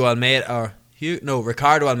Ricardo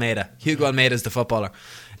Almeida. Hugo Almeida is the footballer,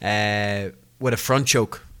 with a front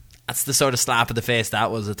choke. That's the sort of slap in the face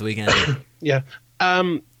that was at the weekend. Yeah.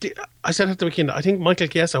 I said at the weekend, I think Michael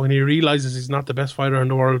Chiesa, when he realises he's not the best fighter in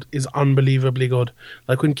the world, is unbelievably good.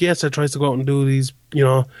 Like, when Chiesa tries to go out and do these,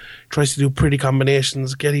 tries to do pretty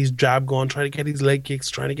combinations, get his jab going, try to get his leg kicks,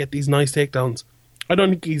 try to get these nice takedowns, I don't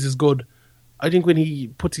think he's as good. I think when he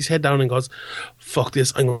puts his head down and goes, fuck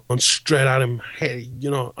this, I'm going straight at him, hey,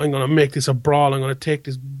 I'm going to make this a brawl, I'm going to take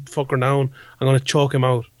this fucker down, I'm going to choke him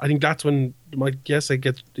out. I think that's when Mike Chiesa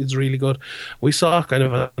is really good. We saw kind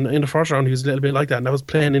of in the first round he was a little bit like that, and that was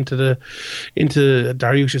playing into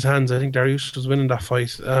Dariush's hands. I think Dariush was winning that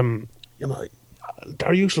fight.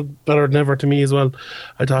 Dariush looked better than ever to me as well.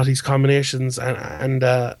 I thought his combinations and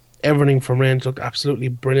everything from range looked absolutely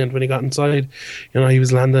brilliant when he got inside. He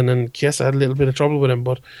was landing, and Chiesa had a little bit of trouble with him,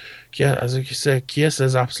 but yeah, as you say, Chiesa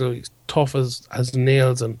is absolutely tough as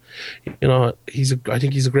nails, and I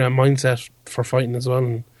think he's a great mindset for fighting as well.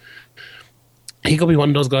 And he could be one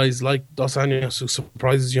of those guys like Dos Anjos who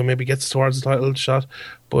surprises you, maybe gets towards the title shot.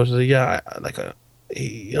 But his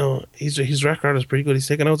record is pretty good. He's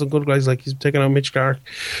taken out some good guys, like he's taken out Mitch Clark,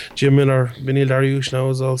 Jim Miller, Beneil Dariush now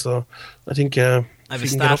as well. So I think I have a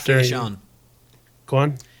stat for you, Sean. Go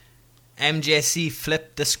on. MJC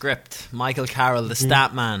flipped the script. Michael Carroll, the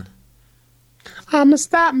stat man. I'm a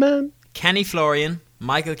stat man. Kenny Florian,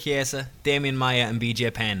 Michael Chiesa, Damian Maia, and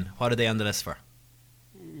BJ Penn. What are they on the list for?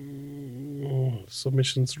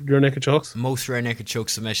 Submissions, rear naked chokes. Most rear naked choke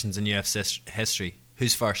submissions in UFC history.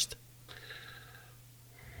 Who's first?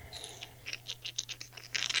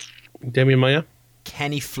 Damian Maia.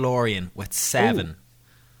 Kenny Florian with 7. Ooh.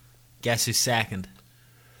 Guess who's second?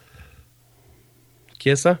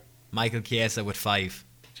 Chiesa. Michael Chiesa with 5.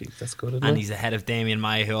 Jeez, that's good, isn't and it? He's ahead of Damian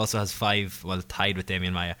Maia, who also has 5. Well, tied with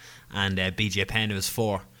Damian Maia, and BJ Penn, who has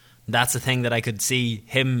 4. That's the thing that I could see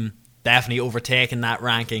him definitely overtaking that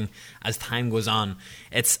ranking as time goes on.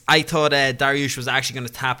 I thought Dariush was actually going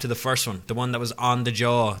to tap to the first one, the one that was on the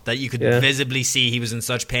jaw, that you could visibly see he was in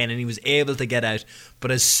such pain, and he was able to get out.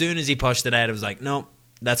 But as soon as he pushed it out, it was like, no,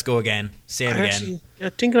 let's go again. Same again. Actually,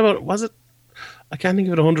 thinking about it, was it? I can't think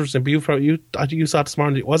of it 100%, but I think you saw it this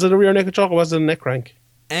morning. Was it a rear naked choke or was it a neck crank?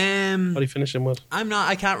 What did he finish him with?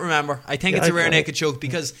 I can't remember. I think it's a rear naked choke,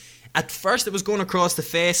 because at first it was going across the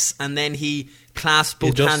face, and then he clasped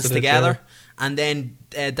both hands together, and then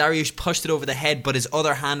Dariush pushed it over the head, but his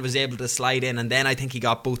other hand was able to slide in, and then I think he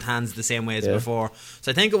got both hands the same way as before.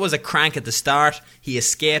 So I think it was a crank at the start. He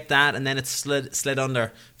escaped that, and then it slid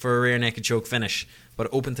under for a rear naked choke finish, but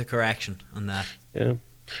open to correction on that. Yeah,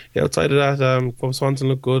 outside of that, Bob Swanson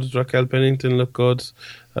looked good, Raquel Pennington looked good,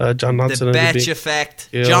 John Dodson. The Betch effect.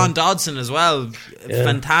 John Dodson as well.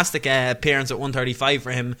 Fantastic appearance at 135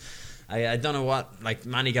 for him. I don't know what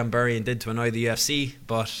Manny Gambarian did to annoy the UFC,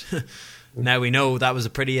 but now we know that was a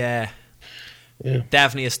pretty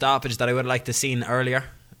definitely a stoppage that I would have liked to have seen earlier.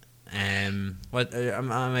 Am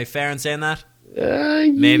I fair in saying that?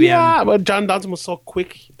 Maybe. But John Dodson was so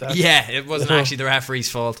quick. It wasn't actually the referee's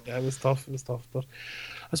fault. Yeah, it was tough. But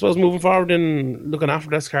I suppose moving forward and looking after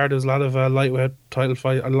this card, there's a lot of lightweight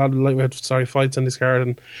fights in this card,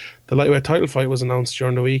 and the lightweight title fight was announced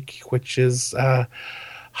during the week, which is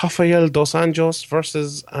Rafael Dos Anjos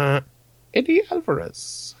versus Eddie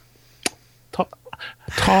Alvarez.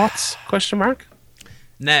 Thoughts? Question mark.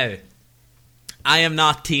 Now, I am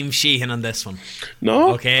not Team Sheehan on this one.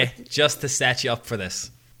 No. Okay, just to set you up for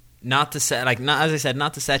this. Not to set, as I said,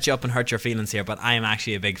 not to set you up and hurt your feelings here, but I am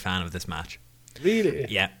actually a big fan of this match. Really?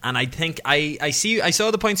 Yeah, and I think I saw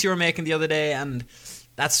the points you were making the other day, and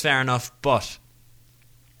that's fair enough, but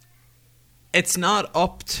it's not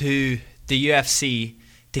up to the UFC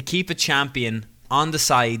to keep a champion on the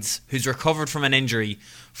sides who's recovered from an injury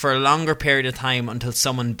for a longer period of time until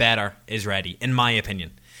someone better is ready, in my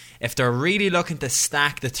opinion. If they're really looking to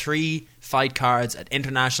stack the 3 fight cards at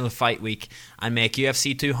International Fight Week and make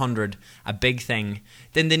UFC 200 a big thing,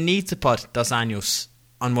 then they need to put Dos Anjos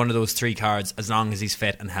on one of those 3 cards as long as he's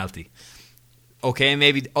fit and healthy. Okay,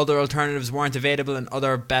 maybe other alternatives weren't available and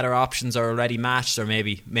other better options are already matched or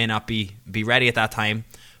maybe may not be ready at that time.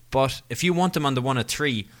 But if you want him on the 1 of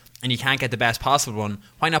 3 and you can't get the best possible one,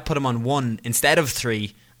 why not put him on 1 instead of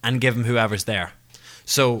 3 and give him whoever's there?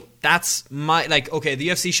 So that's okay, the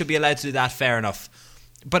UFC should be allowed to do that, fair enough.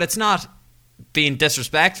 But it's not being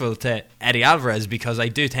disrespectful to Eddie Alvarez, because I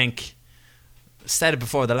do think, said it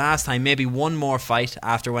before the last time, maybe one more fight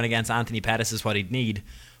after one against Anthony Pettis is what he'd need.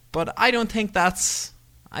 But I don't think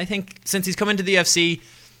I think since he's come into the UFC,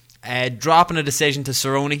 dropping a decision to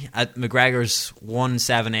Cerrone at McGregor's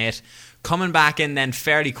 178, coming back in then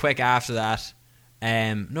fairly quick after that.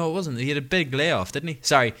 No, it wasn't. He had a big layoff, didn't he?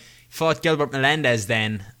 Sorry. Fought Gilbert Melendez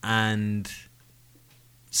then, and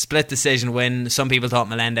split decision win. Some people thought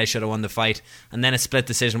Melendez should have won the fight, and then a split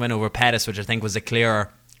decision win over Pettis, which I think was a clearer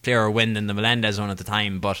win than the Melendez one at the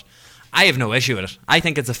time. But I have no issue with it. I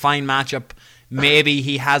think it's a fine matchup. Maybe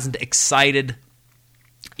he hasn't excited.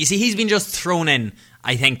 You see, he's been just thrown in,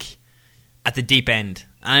 I think, at the deep end.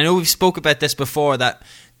 And I know we've spoke about this before, that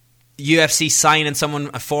UFC signing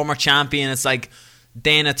someone, a former champion, it's like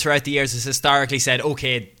Dana throughout the years has historically said,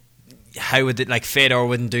 okay, how would it, Fedor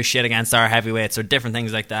wouldn't do shit against our heavyweights or different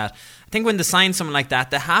things like that. I think when they sign someone like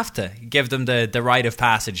that, they have to give them the rite of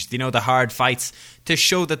passage, the hard fights, to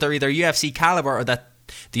show that they're either UFC caliber or that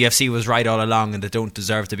the UFC was right all along and they don't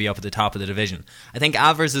deserve to be up at the top of the division. I think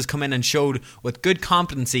Alvarez has come in and showed with good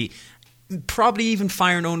competency, probably even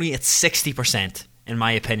firing only at 60%, in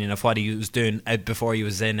my opinion, of what he was doing before he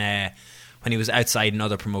was in when he was outside in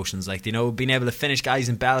other promotions, being able to finish guys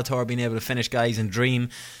in Bellator, being able to finish guys in Dream.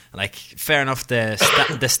 Fair enough,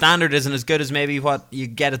 the standard isn't as good as maybe what you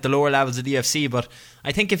get at the lower levels of the UFC, but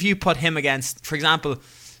I think if you put him against, for example,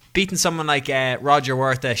 beating someone like Roger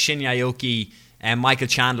Huerta, Shinya Aoki, and Michael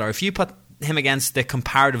Chandler, if you put him against the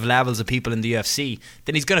comparative levels of people in the UFC,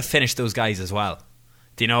 then he's going to finish those guys as well.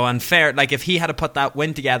 And fair, if he had to put that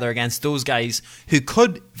win together against those guys who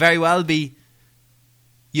could very well be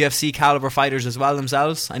UFC caliber fighters as well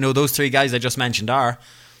themselves, I know those 3 guys I just mentioned are,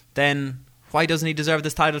 then why doesn't he deserve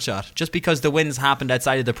this title shot? Just because the wins happened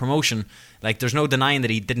outside of the promotion, there's no denying that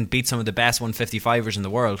he didn't beat some of the best 155ers in the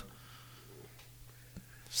world.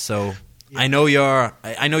 So I know you're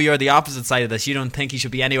the opposite side of this. You don't think he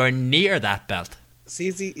should be anywhere near that belt. It's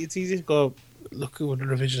easy to go look at the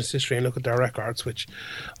revisionist history and look at their records, which,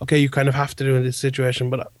 okay, you kind of have to do in this situation,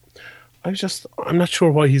 but I'm not sure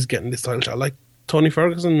why he's getting this title shot. Tony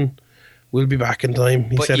Ferguson will be back in time.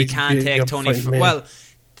 But you can't take Tony. Well,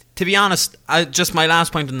 to be honest, just my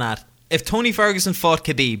last point on that. if Tony Ferguson fought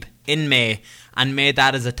Khabib in May and made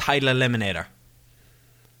that as a title eliminator,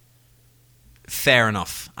 fair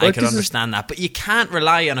enough. I could understand that. But you can't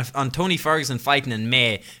rely on Tony Ferguson fighting in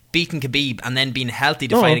May, beating Khabib, and then being healthy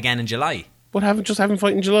to fight again in July. But have him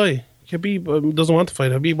fight in July. Khabib doesn't want to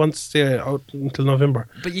fight. Khabib wants to stay out until November.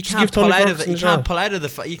 But you can't pull out of it. You can't pull out of the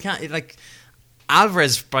fight. You can't, like,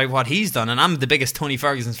 Alvarez, by what he's done, and I'm the biggest Tony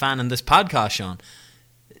Ferguson fan in this podcast, Sean.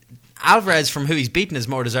 Alvarez, from who he's beaten, is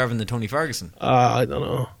more deserving than Tony Ferguson. I don't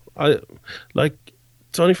know. I like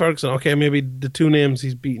Tony Ferguson. Okay, maybe the two names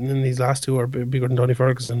he's beaten in these last two are bigger than Tony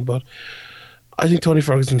Ferguson, but I think Tony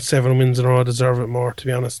Ferguson's 7 wins in a row deserve it more, to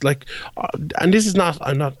be honest. Like, and this is not,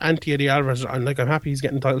 I'm not anti Eddie Alvarez. I'm happy he's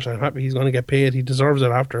getting the title shot. I'm happy he's going to get paid. He deserves it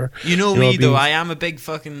after. You know me though. I am a big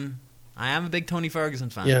Tony Ferguson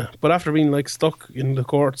fan. Yeah, but after being like stuck in the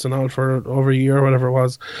courts and all for over a year or whatever it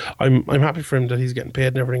was, I'm happy for him that he's getting paid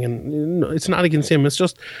and everything. And it's not against him. It's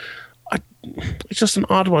just an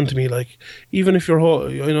odd one to me. Like, even if your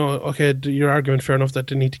argument fair enough that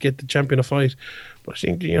they need to get the champion a fight, but I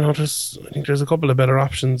think there's a couple of better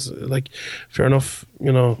options. Like, fair enough,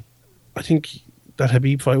 I think that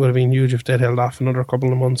Khabib fight would have been huge if they'd held off another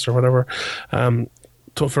couple of months or whatever.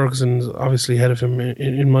 Ferguson's obviously ahead of him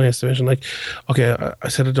in my estimation. Like, okay, I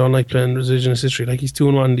said I don't like playing revisionist history. Like, he's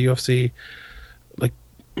 2-1 in the UFC. Like,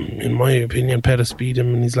 in my opinion, Pettis beat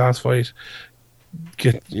him in his last fight.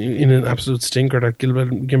 Get in an absolute stinker. That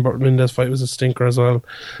Gilbert Mendez fight was a stinker as well.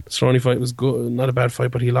 The Cerrone fight was good, not a bad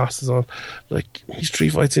fight, but he lost as well. Like, he's 3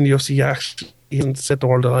 fights in the UFC. He hasn't set the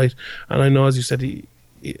world alight. And I know, as you said,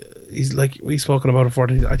 he's like, we've spoken about it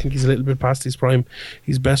before, I think he's a little bit past his prime.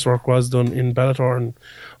 His best work was done in Bellator, and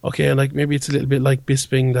okay, like, maybe it's a little bit like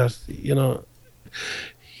Bisping that,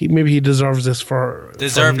 he deserves this for it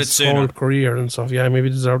his sooner. Whole career and stuff. Yeah, maybe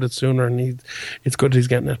he deserved it sooner, and it's good he's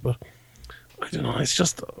getting it, but I don't know. It's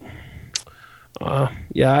just, I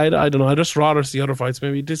don't know. I just rather see other fights.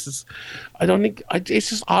 Maybe this is, I don't think,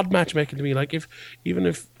 it's just odd matchmaking to me. Like, if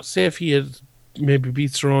he had maybe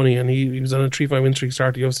beat Cerrone and he was on a 3-5 win streak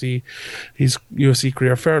start his UFC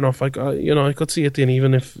career, fair enough. Like, I could see it then,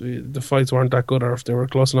 even if the fights weren't that good or if they were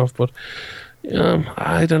close enough. But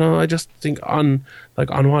I don't know. I just think on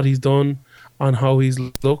what he's done, on how he's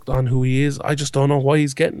looked, on who he is, I just don't know why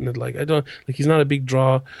he's getting it. Like, he's not a big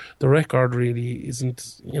draw. The record really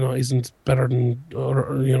isn't better than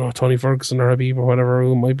Tony Ferguson or Khabib or whatever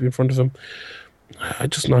who might be in front of him. I'm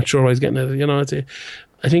just not sure why he's getting it.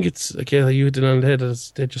 I think it's okay. Like you hit it on the head.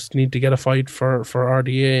 They just need to get a fight for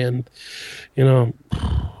RDA, and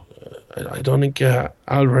I don't think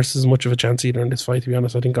Alvarez is much of a chance either in this fight. To be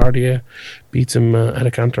honest, I think RDA beats him at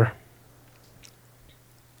a canter.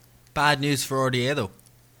 Bad news for RDA though.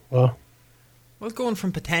 Well, going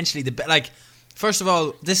from potentially first of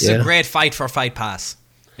all, this is a great fight for Fight Pass.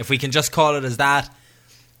 If we can just call it as that,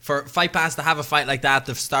 for Fight Pass to have a fight like that,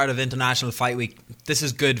 the start of International Fight Week, this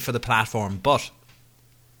is good for the platform, but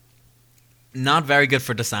not very good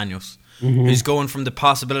for Dos Anjos, who's going from the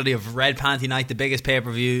possibility of Red Panty Night, the biggest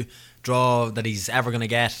pay-per-view draw that he's ever going to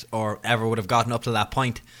get or ever would have gotten up to that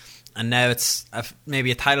point. And now it's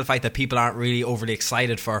maybe a title fight that people aren't really overly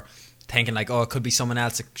excited for, thinking like, oh, it could be someone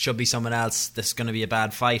else, it should be someone else, this is going to be a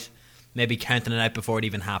bad fight. Maybe counting it out before it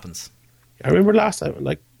even happens. I remember last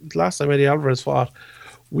time Eddie Alvarez fought,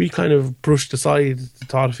 we kind of brushed aside the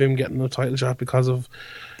thought of him getting a title shot because of,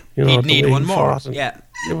 he'd need one more. Yeah,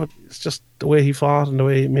 but it's just the way he fought and the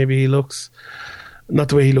way maybe he looks. Not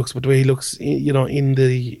the way he looks, but the way he looks, in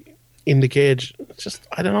the cage. It's just,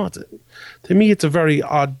 I don't know. To me, it's a very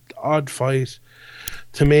odd fight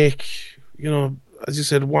to make. As you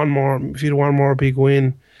said, if you had one more big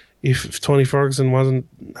win, if Tony Ferguson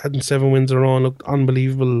hadn't 7 wins in a row and looked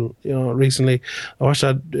unbelievable, recently. I watched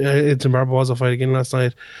that Edson Barboza fight again last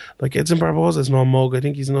night. Like, Edson Barboza is no mug. I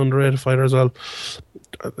think he's an underrated fighter as well.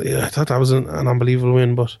 I thought that was an unbelievable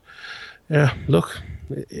win, but yeah, look,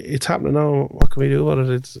 it's happening now. What can we do about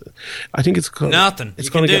it? I think it's nothing. It's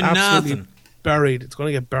going to get absolutely buried. It's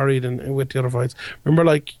going to get buried with the other fights. Remember,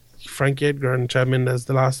 like Frank Edgar and Chad Mendez,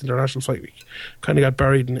 the last International Fight Week, kind of got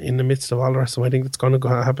buried in the midst of all the rest. So I think it's going to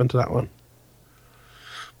happen to that one.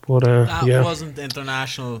 But that wasn't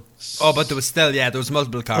international. Oh, but there was still there was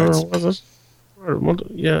multiple cards. Was it?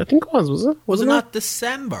 I think it was it? Was it not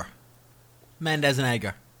December? Mendez and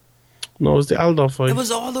Edgar. No, it was the Aldo fight. It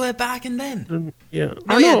was all the way back and then. Yeah.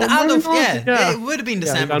 The Aldo. Yeah, it would have been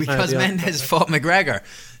December because Mendez fought McGregor.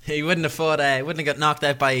 He wouldn't have fought. Wouldn't have got knocked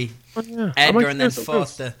out by Edgar and then fought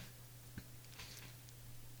the.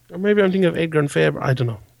 Or maybe I'm thinking of Edgar and Faber. I don't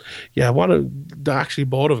know. Yeah, actually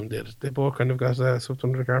both of them did. They both kind of got swept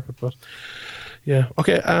under the carpet. But Yeah.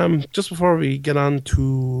 Okay. Just before we get on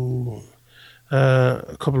to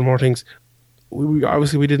a couple more things, we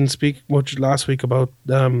obviously we didn't speak much last week about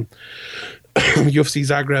UFC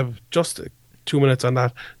Zagreb. Just 2 minutes on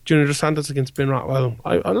that. Junior Dos Santos against Ben Rothwell.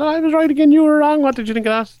 I was right again. You were wrong. What did you think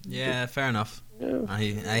of that? Yeah, fair enough. Yeah.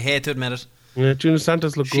 I hate to admit it. Yeah, Junior Dos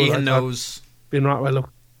Santos looked good. Sheehan knows. Ben Rothwell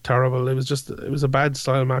looked terrible. It was a bad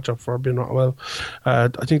style matchup for Ben Rothwell. I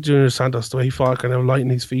think Junior Dos Santos, the way he fought, kind of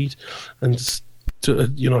lightened his feet and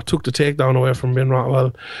took the takedown away from Ben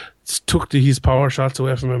Rothwell, took his power shots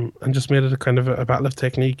away from him, and just made it a kind of a battle of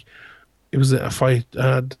technique. It was a fight.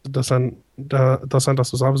 Dos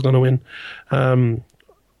Santos was always going to win.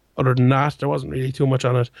 Other than that, there wasn't really too much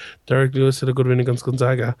on it. Derek Lewis had a good win against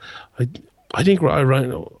Gonzaga. I think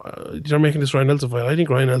they're making this Ryan Nelson fight. I think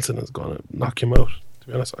Ryan Nelson is going to knock him out. To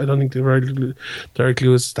be honest, I don't think Derek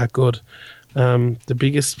Lewis is that good. The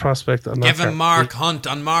biggest prospect on that. Give him Mark Hunt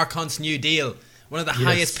on Mark Hunt's new deal. One of the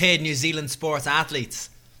highest paid New Zealand sports athletes.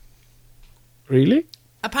 Really?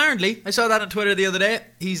 Apparently, I saw that on Twitter the other day.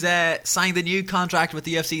 He's signed a new contract with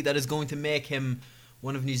the UFC that is going to make him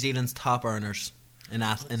one of New Zealand's top earners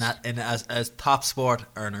as top sport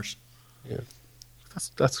earners. Yeah,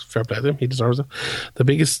 that's fair play to him. He deserves it. The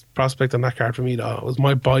biggest prospect on that card for me, though, was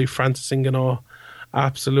my boy Francis Ngannou.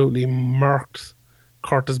 Absolutely murked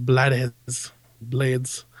Curtis Blades,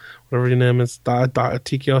 whatever your name is. That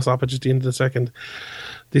TKO stoppage at the end of the second.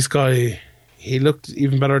 This guy, he looked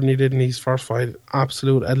even better than he did in his first fight.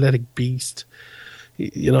 Absolute athletic beast.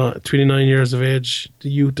 29 years of age, the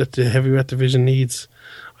youth that the heavyweight division needs.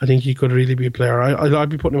 I think he could really be a player. I'd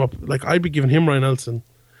be putting him up. Like, I'd be giving him Ryan Nelson.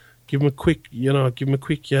 Give him a quick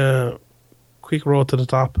road to the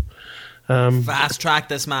top. Fast track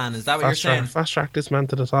this man. Is that what you're saying? Fast track this man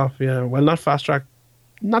to the top. Yeah. Well, not fast track,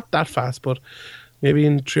 not that fast, but maybe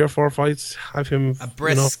in 3 or 4 fights, have him a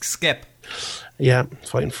brisk skip. Yeah,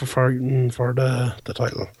 fighting for the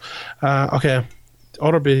title. Okay.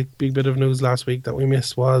 Other big bit of news last week that we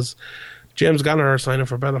missed was James Gallagher signing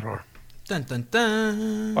for Bellator. Dun, dun,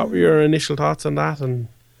 dun. What were your initial thoughts on that, and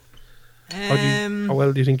how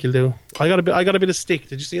well do you think you'll do? I got a bit of stick.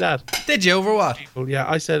 Did you see that? Did you? Over what? Well, yeah,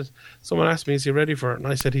 I said, someone asked me, is he ready for it? And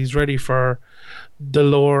I said he's ready for the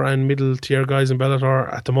lower and middle tier guys in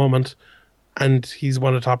Bellator at the moment, and he's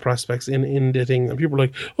one of the top prospects in the thing. And people are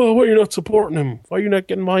like, oh, why are you not supporting him? Why are you not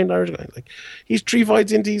getting behind Irish guys? Like, he's 3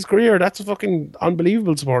 fights into his career. That's a fucking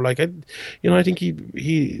unbelievable support. Like, I think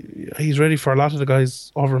he's ready for a lot of the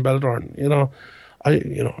guys over in Bellator. And,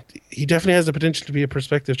 he definitely has the potential to be a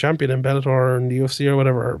prospective champion in Bellator or in the UFC or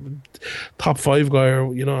whatever, top 5 guy,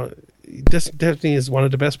 or this definitely is one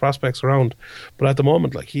of the best prospects around. But at the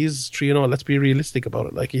moment, like, he's 3-0. Let's be realistic about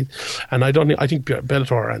it. Like, I think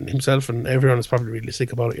Bellator and himself and everyone is probably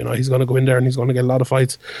realistic about it. He's going to go in there and he's going to get a lot of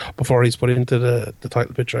fights before he's put into the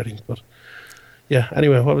title picture, I think. But yeah,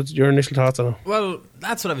 anyway, what was your initial thoughts on it? Well,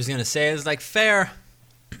 that's what I was going to say. Is like, fair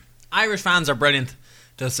Irish fans are brilliant.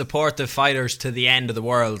 They'll support the fighters to the end of the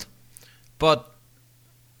world. But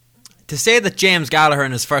to say that James Gallagher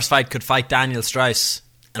in his first fight could fight Daniel Strauss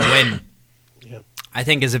and win, yeah, I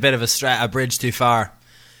think is a bit of a bridge too far.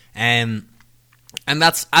 And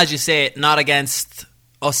that's, as you say, not against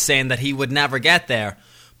us saying that he would never get there.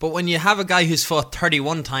 But when you have a guy who's fought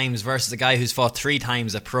 31 times versus a guy who's fought 3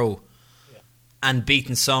 times a pro, and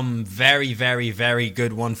beaten some very, very, very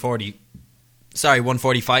good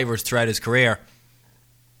 145ers throughout his career,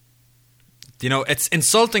 it's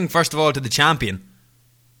insulting, first of all, to the champion.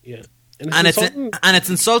 Yeah. And it's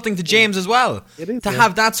insulting to James as well. It is, to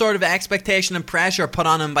have that sort of expectation and pressure put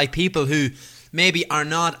on him by people who maybe are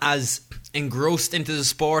not as engrossed into the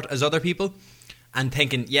sport as other people, and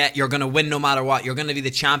thinking, yeah, you're going to win no matter what, you're going to be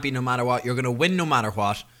the champion no matter what, you're going to win no matter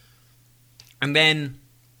what. And then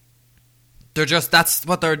they're just that's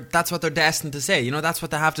what they're destined to say. That's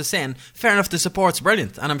what they have to say. And fair enough, the support's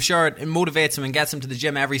brilliant, and I'm sure it motivates him and gets him to the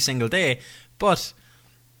gym every single day. But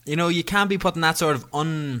you can't be putting that sort of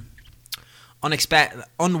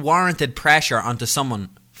unwarranted pressure onto someone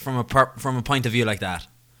from a point of view like that.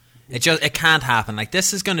 It can't happen. Like,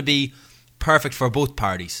 this is going to be perfect for both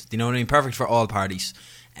parties. Do you know what I mean? Perfect for all parties.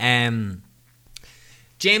 James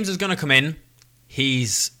is going to come in.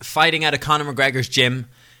 He's fighting at a Conor McGregor's gym.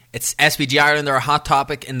 It's SBG Ireland are a hot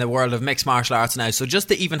topic in the world of mixed martial arts now. So just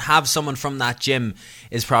to even have someone from that gym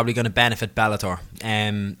is probably going to benefit Bellator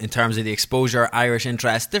in terms of the exposure, Irish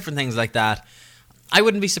interest, different things like that. I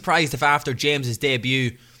wouldn't be surprised if after James's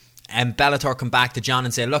debut, Bellator come back to John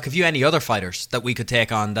and say, look, have you any other fighters that we could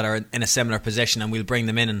take on that are in a similar position, and we'll bring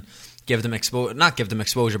them in and give them not give them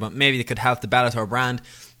exposure, but maybe they could help the Bellator brand.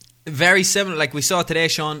 Very similar, like we saw today,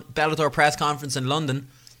 Sean, Bellator press conference in London.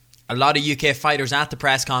 a lot of UK fighters at the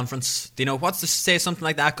press conference. Do you know, what's to say something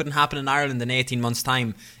like that couldn't happen in Ireland in 18 months'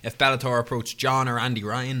 time if Bellator approached John or Andy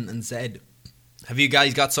Ryan and said, have you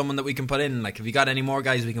guys got someone that we can put in? Like, have you got any more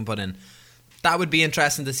guys we can put in? That would be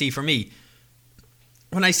interesting to see for me.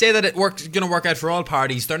 When I say that it's going to work out for all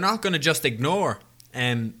parties, they're not going to just ignore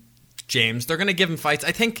James. They're going to give him fights.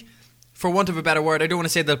 I think, for want of a better word, I don't want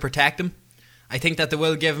to say they'll protect him. I think that they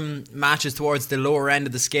will give him matches towards the lower end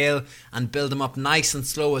of the scale and build him up nice and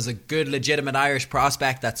slow as a good, legitimate Irish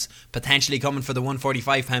prospect that's potentially coming for the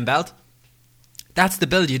 145-pound belt. That's the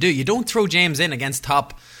build you do. You don't throw James in against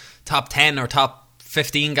top 10 or top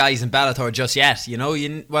 15 guys in Bellator just yet. You know,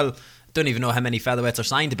 don't even know how many featherweights are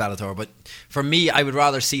signed to Bellator, but for me, I would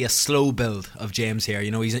rather see a slow build of James here.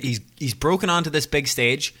 You know, he's broken onto this big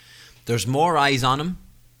stage. There's more eyes on him.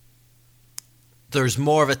 There's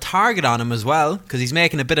more of a target on him as well, because he's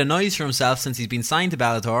making a bit of noise for himself since he's been signed to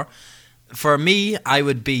Bellator. For me, I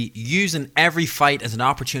would be using every fight as an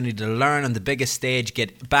opportunity to learn on the biggest stage,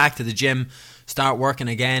 get back to the gym, start working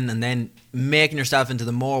again, and then making yourself into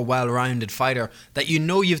the more well-rounded fighter that you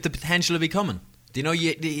know you have the potential of becoming. Do you know,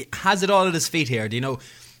 he has it all at his feet here. Do you know,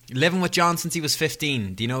 living with John since he was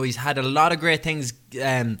 15. Do you know, he's had a lot of great things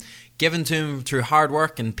given to him through hard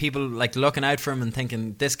work and people like looking out for him and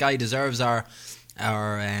thinking, this guy deserves our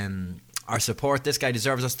support. This guy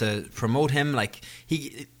deserves us to promote him. Like,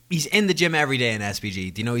 he's in the gym every day in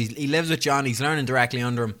SBG. Do you know, he lives with John. He's learning directly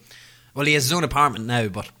under him. Well, he has his own apartment now,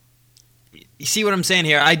 but you see what I'm saying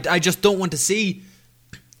here? I just don't want to see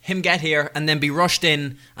him get here and then be rushed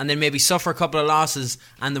in and then maybe suffer a couple of losses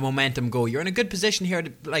and the momentum go. You're in a good position here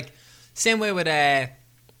to, like, same way with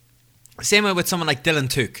someone like Dylan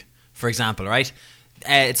Tuke, for example, right?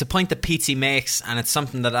 It's a point that Pizzi makes, and it's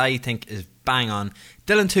something that I think is bang on.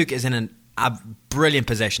 Dylan Tuke is in a brilliant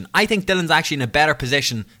position. I think Dylan's actually in a better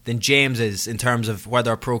position than James is in terms of where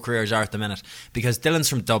their pro careers are at the minute, because Dylan's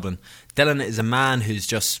from Dublin. Dylan is a man who's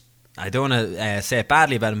just, I don't want to say it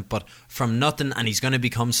badly about him, but from nothing, and he's going to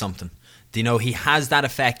become something. Do you know, he has that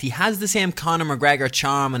effect. He has the same Conor McGregor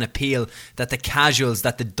charm and appeal that the casuals,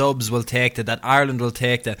 that the dubs will take to, that Ireland will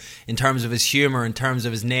take to, in terms of his humour, in terms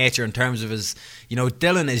of his nature, in terms of his, you know,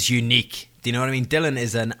 Dylan is unique. Do you know what I mean? Dylan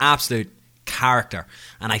is an absolute character,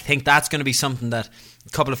 and I think that's going to be something that a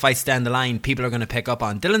couple of fights down the line people are going to pick up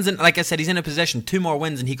on. Dylan's in, like I said, he's in a position, 2 more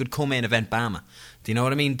wins and he could co-main event Bama. Do you know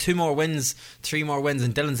what I mean? 2 more wins, 3 more wins,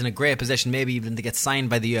 and Dylan's in a great position, maybe even to get signed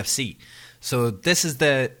by the UFC. So this is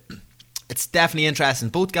it's definitely interesting.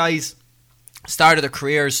 Both guys started their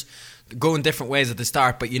careers going different ways at the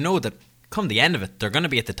start, but you know that come the end of it, they're going to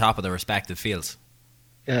be at the top of their respective fields.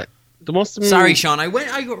 Yeah. Sorry, Sean, I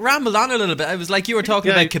rambled on a little bit. I was like, you were talking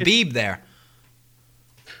about Khabib there.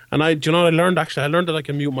 And I learned that I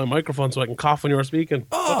can mute my microphone so I can cough when you were speaking.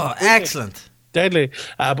 Oh, excellent. Deadly.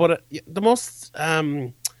 But the most...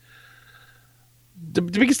 The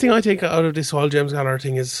biggest thing I take out of this whole James Gallagher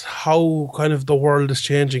thing is how kind of the world is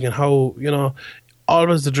changing, and how, you know,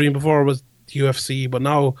 always the dream before was the UFC, but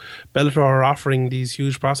now Bellator are offering these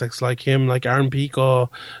huge prospects like him, like Aaron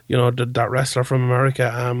Pico, you know, that wrestler from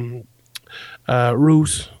America,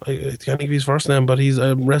 Root, I can't think of his first name, but he's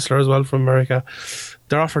a wrestler as well from America.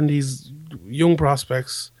 They're offering these young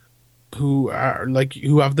prospects who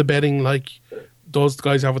have the betting like those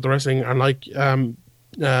guys have with the wrestling, and like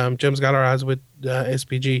James Gallagher has with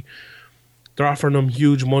SPG. They're offering them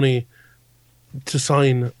huge money to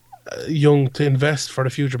sign young, to invest for the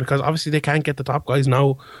future, because obviously they can't get the top guys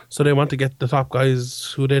now, so they want to get the top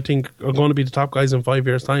guys who they think are going to be the top guys in 5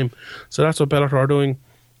 years' time. So that's what Bellator are doing.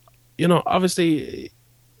 You know, obviously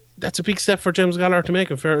that's a big step for James Gallagher to make,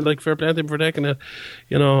 and fair play to him for taking it.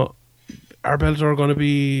 You know, are Bellator going to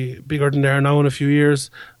be bigger than they are now in a few years?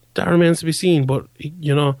 That remains to be seen, but,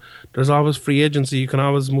 you know, there's always free agency. You can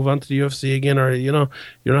always move on to the UFC again, or, you know,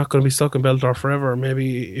 you're not going to be stuck in Bellator forever.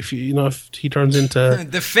 Maybe if he turns into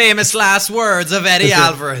the famous last words of Eddie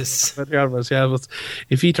Alvarez. Eddie Alvarez, yeah. But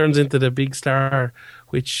if he turns into the big star,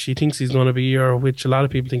 which he thinks he's going to be, or which a lot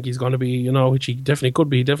of people think he's going to be, you know, which he definitely could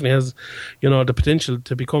be. He definitely has, you know, the potential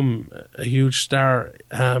to become a huge star.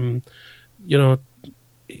 You know,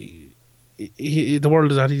 the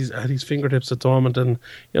world is at his fingertips at the moment, and,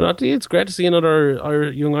 you know, it's great to see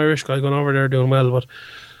another young Irish guy going over there doing well. But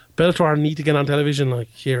Bellator need to get on television. Like,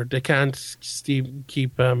 here, they can't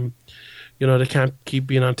keep they can't keep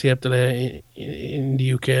being on tape delay in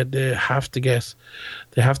the UK. They have to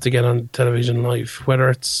get on television live, whether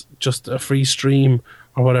it's just a free stream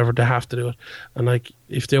or whatever. They have to do it. And, like,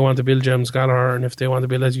 if they want to build James Gallagher, and if they want to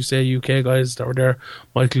build, as you say, UK guys that were there,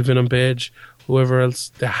 Michael Finn and Page, whoever else,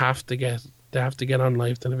 they have to get on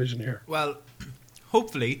live television here. Well,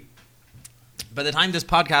 hopefully by the time this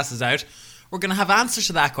podcast is out, we're going to have answers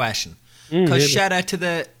to that question. Because shout out to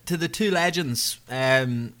the two legends,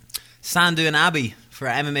 Sandu and Abby for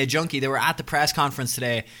MMA Junkie. They were at the press conference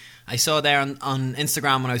today. I saw there on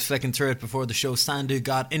Instagram when I was flicking through it before the show, Sandu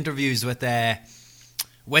got interviews with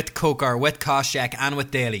Coker, with Koscheck and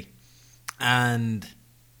with Daly. And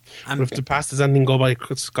if the past is anything go by,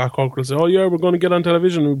 Scott Coker will say, oh yeah, we're going to get on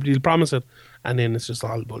television, he'll promise it, and then it's just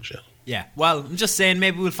all bullshit. Yeah, well, I'm just saying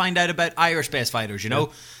maybe we'll find out about Irish-based fighters, you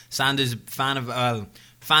know. Sandu's a fan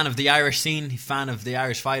of the Irish scene, fan of the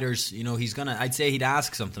Irish fighters. You know, I'd say he'd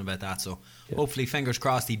ask something about that, so hopefully, fingers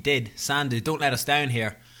crossed, he did. Sandu, don't let us down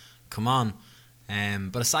here. Come on.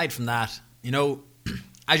 But aside from that, you know,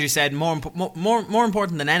 as you said, more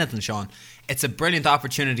important than anything, Sean, it's a brilliant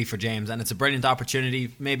opportunity for James, and it's a brilliant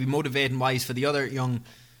opportunity, maybe motivating-wise, for the other young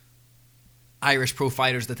Irish pro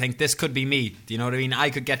fighters that think this could be me. Do you know what I mean?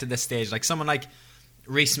 I could get to this stage. Like someone like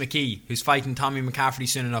Rhys McKee, who's fighting Tommy McCafferty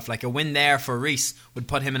soon enough. Like a win there for Rhys would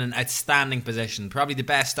put him in an outstanding position. Probably the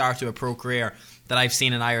best start to a pro career that I've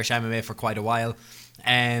seen in Irish MMA for quite a while.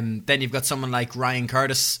 Then you've got someone like Ryan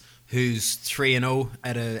Curtis, who's 3-0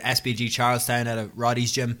 at a SBG Charlestown at a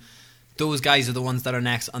Roddy's gym. Those guys are the ones that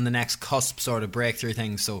are on the next cusp sort of breakthrough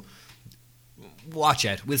thing. So watch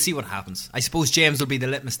out. We'll see what happens. I suppose James will be the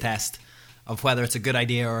litmus test of whether it's a good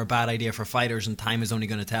idea or a bad idea for fighters, and time is only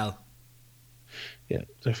going to tell. Yeah,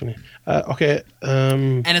 definitely. Okay.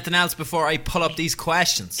 Anything else before I pull up these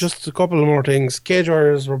questions? Just a couple of more things. Cage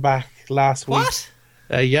Warriors were back last week. What?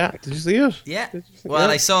 Yeah. Did you see it? Yeah. Well,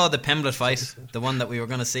 I saw the Pimblett fight, the one that we were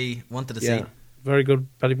going to see, wanted to see. Very good,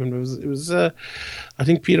 Paddy Pimblett. It was I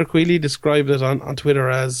think Peter Queally described it on Twitter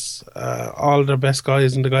as all their best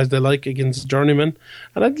guys and the guys they like against journeymen.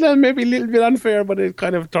 And I'd maybe a little bit unfair, but it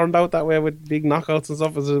kind of turned out that way with big knockouts and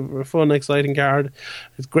stuff. It was a fun, exciting card.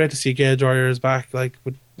 It's great to see Cage Warriors back. And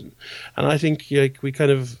I think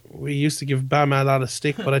we used to give Bama a lot of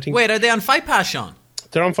stick, but I think... Wait, are they on Fight Pass, Sean?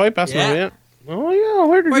 They're on Fight Pass now, yeah. Oh yeah,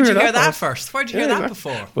 where'd you hear that first? Where'd you hear that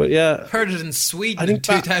before? But yeah, heard it in Sweden in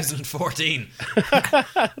 2014.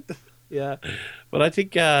 Yeah, but I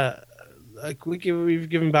think we've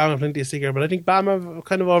given Bama plenty of stick here, but I think Bama have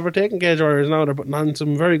kind of overtaken Cage Warriors now. They're putting on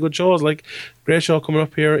some very good shows, like great show coming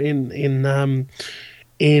up here in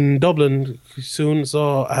Dublin soon.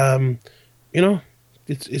 So you know,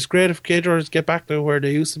 it's great if Cage Warriors get back to where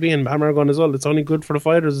they used to be, and Bama are going as well. It's only good for the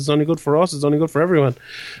fighters, it's only good for us, it's only good for everyone.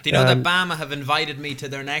 Do you know that Bama have invited me to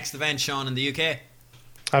their next event, Sean, in the UK?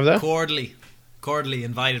 Have they? Quarterly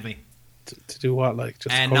invited me. To do what, like?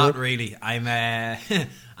 Just not really.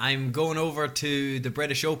 I'm going over to the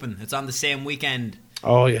British Open. It's on the same weekend.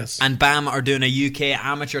 Oh yes. And Bama are doing a UK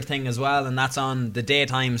amateur thing as well, and that's on the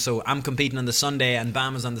daytime. So I'm competing on the Sunday, and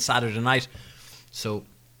Bama's on the Saturday night. So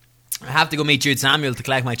I have to go meet Jude Samuel to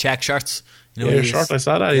collect my check shirts. You know, your shirt, I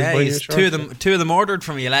saw that. He's two of them ordered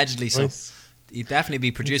from me allegedly. Nice. So he'd definitely be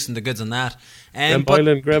producing the goods on that. Graham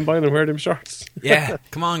Boylan wear them shirts. Yeah,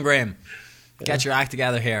 come on, Graham, get your act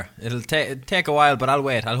together here. It'll take a while, but I'll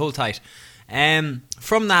wait. I'll hold tight.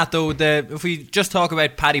 From that though, if we just talk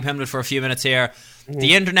about Paddy Pimblett for a few minutes here,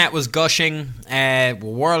 the internet was gushing.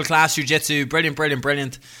 World class jiu-jitsu,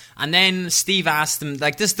 brilliant. And then Steve asked him,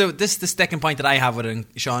 like, this is the sticking point that I have with him,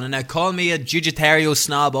 Sean. And now call me a jiu-jiterio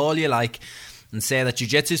snob all you like, and say that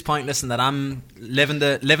jiu-jitsu is pointless and that I'm living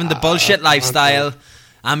the bullshit lifestyle.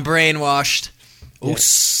 I'm brainwashed.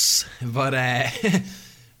 Yes. But I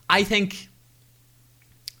think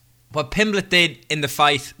what Pimblett did in the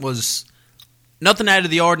fight was nothing out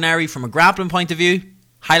of the ordinary from a grappling point of view.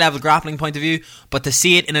 High-level grappling point of view, but to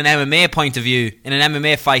see it in an MMA point of view, in an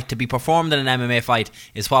MMA fight, to be performed in an MMA fight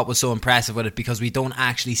is what was so impressive with it, because we don't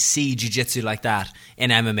actually see jiu-jitsu like that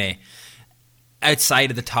in MMA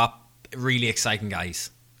outside of the top really exciting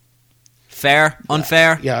guys. Fair?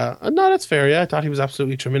 Unfair? Yeah. No, that's fair. Yeah, I thought he was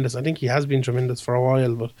absolutely tremendous. I think he has been tremendous for a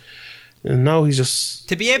while, but now he's just...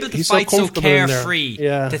 To be able to fight so carefree,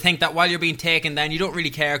 to think that while you're being taken down, you don't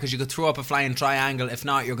really care because you could throw up a flying triangle. If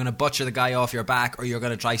not, you're going to butcher the guy off your back, or you're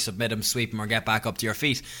going to try submit him, sweep him, or get back up to your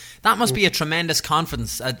feet. That must be a tremendous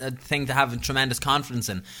confidence, a thing to have tremendous confidence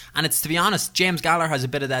in. And it's, to be honest, James Gallagher has a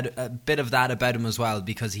bit of that about him as well,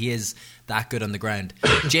 because he is that good on the ground.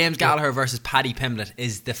 James Gallagher versus Paddy Pimblett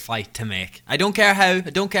is the fight to make. I don't care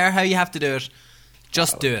how you have to do it.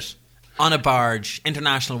 Just do it. On a barge,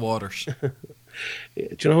 international waters. Do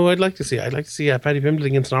you know who I'd like to see? I'd like to see Paddy Pimblett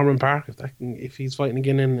against Norman Park if he's fighting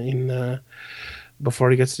again in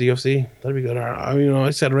before he gets to the UFC. That'd be good.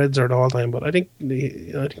 I said Reds are the all time, but I think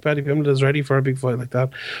Paddy Pimblett is ready for a big fight like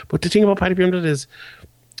that. But the thing about Paddy Pimblett is,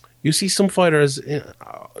 you see some fighters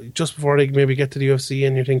just before they maybe get to the UFC,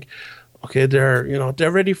 and you think, Okay, they're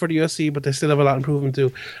ready for the UFC, but they still have a lot of improvement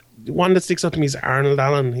too. The one that sticks out to me is Arnold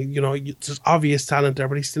Allen. There's obvious talent there,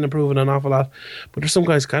 but he's still improving an awful lot. But there's some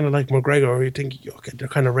guys kind of like McGregor, where you think, okay, they're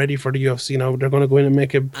kind of ready for the UFC now. They're going to go in and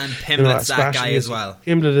make him. And Pimblett's that guy as well.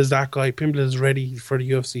 Pimblett is that guy. Pimblett is ready for the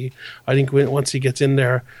UFC. I think once he gets in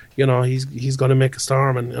there, he's going to make a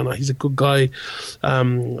storm, and he's a good guy.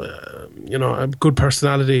 A good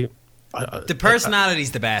personality. The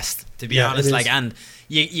personality's the best, to be honest. And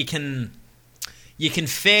you can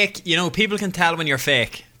fake. People can tell when you're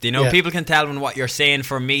fake. People can tell when what you're saying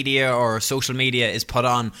for media or social media is put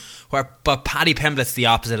on. But Paddy Pimblett's the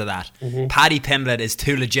opposite of that. Mm-hmm. Paddy Pimblett is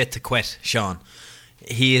too legit to quit, Sean.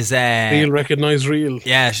 He is real, recognise real.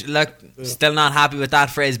 Yeah, look, still not happy with that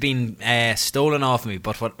phrase being stolen off me.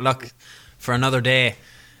 But for another day.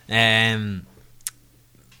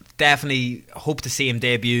 Definitely hope to see him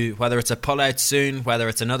debut, whether it's a pullout soon, whether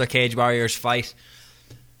it's another Cage Warriors fight.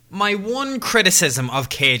 My one criticism of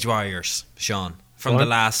Cage Warriors, Sean, from the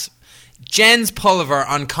last... Jens Pulver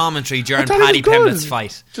on commentary during Paddy Pimblett's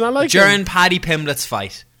fight. Do you not like during Paddy Pimblett's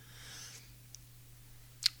fight.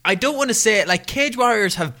 I don't want to say it, like, Cage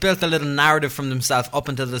Warriors have built a little narrative from themselves up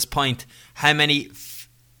until this point. How many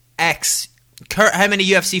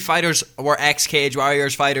UFC fighters were ex-Cage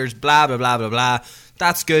Warriors fighters, blah, blah, blah, blah, blah.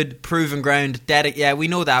 That's good, proven ground, yeah, we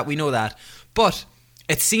know that. But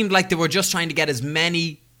it seemed like they were just trying to get as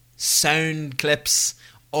many sound clips,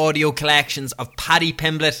 audio collections of Paddy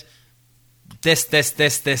Pimblett, this,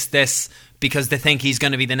 because they think he's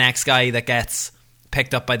going to be the next guy that gets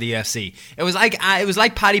picked up by the UFC. It was like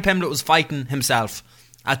Paddy Pimblett was fighting himself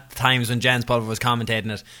at times when Jens Pulver was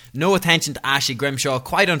commentating it. No attention to Ashley Grimshaw.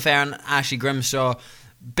 Quite unfair on Ashley Grimshaw.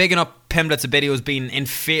 Bigging up Pimblett's videos being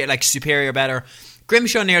superior, better.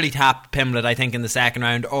 Grimshaw nearly tapped Pimblett, I think, in the second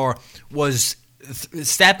round, or was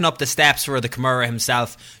stepping up the steps for the Kimura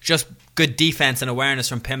himself. Just good defense and awareness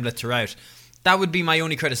from Pimblett throughout. That would be my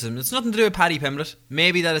only criticism. It's nothing to do with Paddy Pimblett.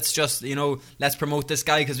 Maybe that it's just, let's promote this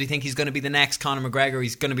guy because we think he's going to be the next Conor McGregor.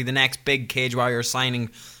 He's going to be the next big Cage Warriors signing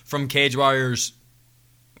from Cage Warriors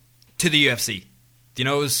to the UFC.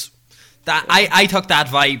 That I took that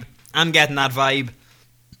vibe. I'm getting that vibe.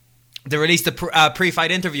 They released a pre-fight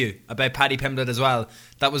interview about Paddy Pimblett as well.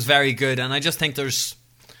 That was very good, and I just think there was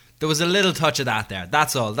a little touch of that there.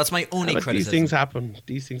 That's all. That's my only criticism. These things happen.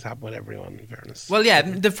 These things happen with everyone, in fairness. Well, yeah,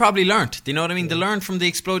 they've probably learnt. Do you know what I mean? They learned from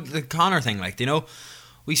the Conor thing.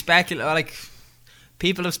 We speculate.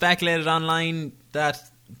 People have speculated online that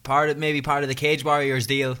part of the Cage Warriors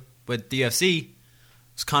deal with the UFC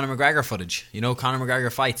was Conor McGregor footage. Conor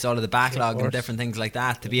McGregor fights, all of the backlog and different things like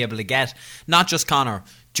that to be able to get not just Conor,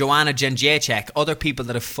 Joanna Jędrzejczyk, other people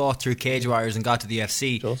that have fought through Cage Warriors and got to the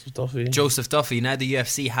UFC. Joseph Duffy. Now the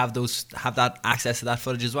UFC have that access to that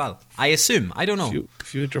footage as well. I assume. I don't know.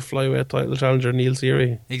 Future flyweight title challenger Neil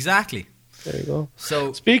Seery. Exactly. There you go.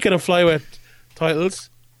 So speaking of flyweight titles,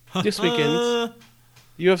 this weekend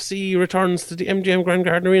UFC returns to the MGM Grand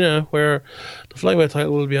Garden Arena, where the flyweight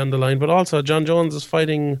title will be on the line, but also John Jones is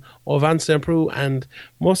fighting Ovince St. Preux, and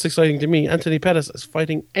most exciting to me, Anthony Pettis is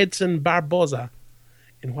fighting Edson Barboza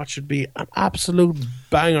in what should be an absolute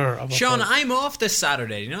banger of a Sean, fight. I'm off this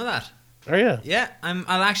Saturday. You know that? Are you? Yeah,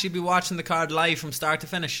 I'll actually be watching the card live from start to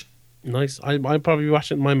finish. Nice. I'll probably be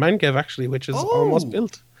watching my man cave actually, which is almost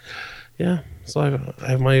built. Yeah, so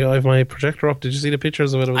I have my projector up. Did you see the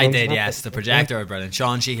pictures of it? I did, yes. The projector are brilliant.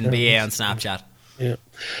 Sean Sheehan BA on Snapchat. Yeah.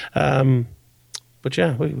 But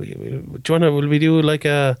yeah, will we do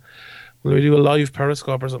a live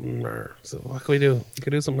Periscope or something, or so what can we do? We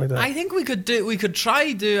could do something like that. I think we could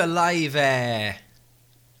try do a live.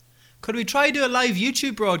 Could we try do a live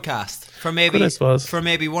YouTube broadcast for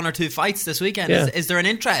maybe one or two fights this weekend? Yeah. Is there an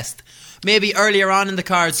interest? Maybe earlier on in the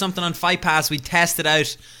card, something on Fight Pass, we test it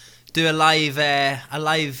out. Do a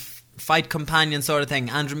live fight companion sort of thing.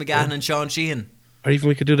 Andrew McGahan and Sean Sheehan. Or even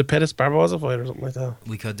we could do the Pettis Barboza fight or something like that.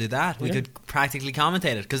 We could do that. We could practically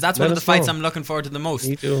commentate it, because that's one of the fights I'm looking forward to the most.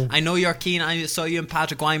 Me too. I know you're keen. I saw you and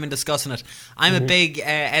Patrick Wyman discussing it. I'm a big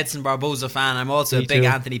Edson Barboza fan. I'm also a big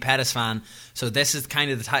Anthony Pettis fan. So this is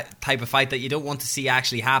kind of the type of fight that you don't want to see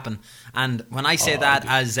actually happen. And when I say that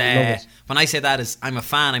as I'm a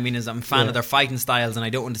fan, I mean as I'm a fan of their fighting styles, and I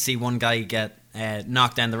don't want to see one guy get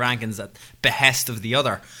knocked down the rankings at behest of the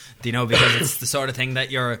other. Because it's the sort of thing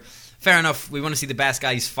that you're. Fair enough, we want to see the best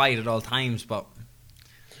guys fight at all times, but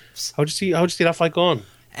how'd you see that fight going?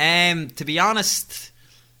 To be honest,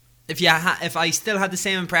 if I still had the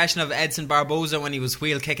same impression of Edson Barboza when he was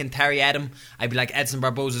wheel kicking Terry Edom, I'd be like, Edson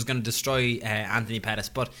Barboza is going to destroy Anthony Pettis,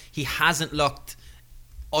 but he hasn't looked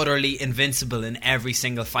utterly invincible in every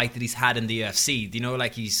single fight that he's had in the UFC.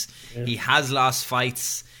 He has lost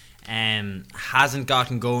fights. hasn't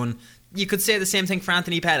gotten going. You could say the same thing for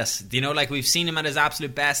Anthony Pettis. You know, like we've seen him at his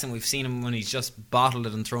absolute best, and we've seen him when he's just bottled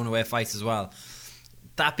it and thrown away fights as well.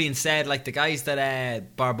 That being said, like the guys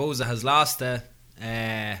that Barboza has lost to,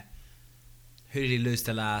 who did he lose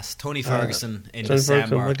to last? Tony Ferguson in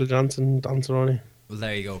December. Michael Johnson, Don Cerrone. Well,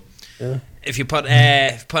 there you go. Yeah. If you put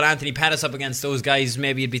Anthony Pettis up against those guys,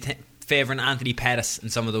 maybe you'd be favouring Anthony Pettis in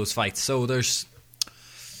some of those fights. So there's,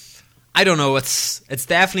 I don't know. It's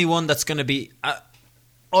definitely one that's going to be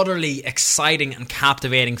utterly exciting and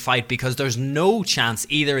captivating fight because there's no chance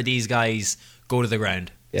either of these guys go to the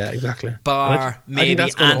ground. Yeah, exactly. Bar maybe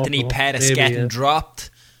Anthony Pettis getting dropped,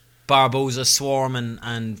 Barboza swarming,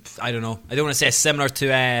 and I don't know. I don't want to say similar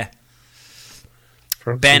to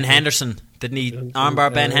Ben Henderson. Didn't he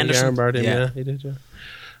armbar Ben Henderson? He armbarred him, yeah, he did,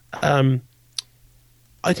 yeah.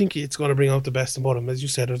 I think it's going to bring out the best in both of them. As you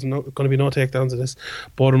said, there's going to be no takedowns of this.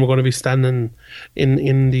 Both of them are going to be standing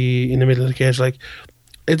in the middle of the cage. Like,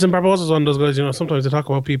 Edson Barboza's one of those guys, you know, sometimes they talk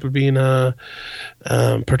about people being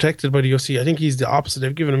protected by the UFC. I think he's the opposite.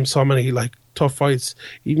 They've given him so many, like, tough fights.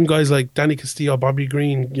 Even guys like Danny Castillo, Bobby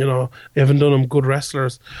Green, you know, Evan Dunham, good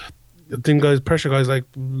wrestlers. Then guys, pressure guys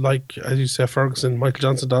like as you said, Ferguson, Michael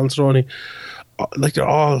Johnson, Don Cerrone, like they're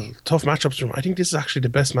all tough matchups for him. I think this is actually the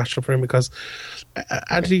best matchup for him because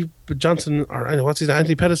Anthony Johnson, or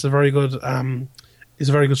Anthony Pettis is a very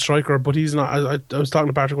good striker, but he's not. I was talking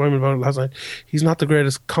to Patrick Wyman about it last night. He's not the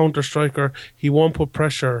greatest counter striker. He won't put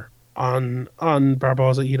pressure on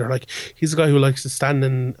Barboza either. Like, he's a guy who likes to stand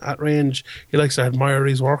in at range. He likes to admire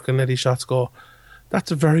his work and let his shots go. That's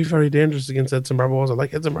very, very dangerous against Edson Barboza.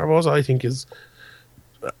 Like, Edson Barboza, I think is,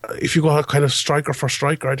 if you go kind of striker for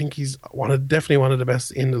striker, I think he's definitely one of the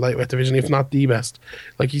best in the lightweight division, if not the best.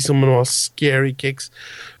 Like, he's someone who has scary kicks,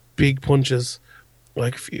 big punches.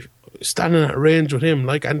 Like, if you standing at range with him,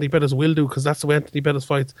 like Anthony Pettis will do, because that's the way Anthony Pettis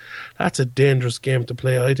fights, that's a dangerous game to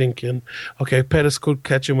play, I think. And okay, Pettis could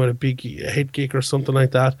catch him with a big head kick or something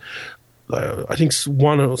like that. I think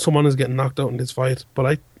someone is getting knocked out in this fight, but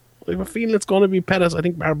I have a feeling it's going to be Pettis. I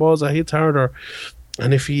think Barboza hits harder,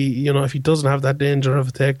 and if he doesn't have that danger of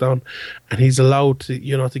a takedown, and he's allowed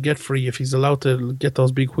to get free, if he's allowed to get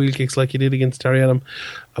those big wheel kicks like he did against Terry Adam,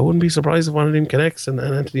 I wouldn't be surprised if one of them connects and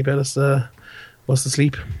Anthony Pettis was to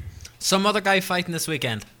sleep. Some other guy fighting this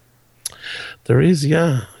weekend. There is,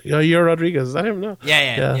 yeah. You're Rodriguez. Is that him? No.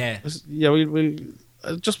 Yeah. We'll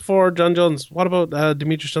just before John Jones. What about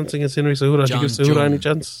Demetrius Johnson against Henry Cejudo? Do you give Cejudo any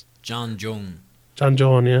chance? John Jones,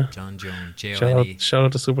 yeah. John Jones. Shout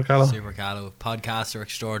out to Super Callow. Podcaster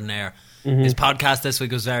extraordinaire. Mm-hmm. His podcast this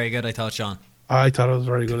week was very good, I thought, Sean. I thought it was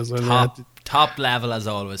very good as well. Top level as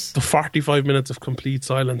always. The 45 minutes of complete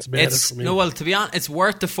silence made it for me. No, well, to be honest, it's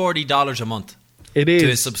worth the $40 a month. It is. To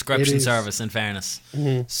his subscription service, in fairness.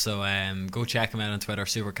 Mm-hmm. So go check him out on Twitter,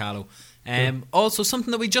 Super Callow. Also,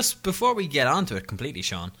 something that we just, before we get onto it completely,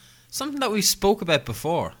 Sean, something that we spoke about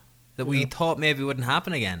before that we thought maybe wouldn't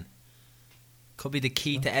happen again. Could be the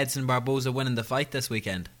key to Edson Barboza winning the fight this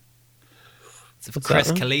weekend. It's if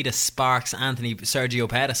Chris Kalidas sparks Sergio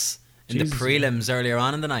Pettis in the prelims earlier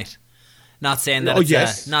on in the night. Not saying that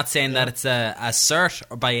that it's a cert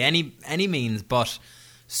or by any means, but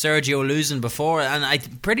Sergio losing before, and I'm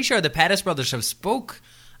pretty sure the Pettis brothers have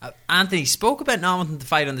Anthony spoke about not wanting to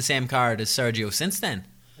fight on the same card as Sergio since then.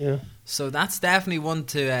 Yeah. So that's definitely one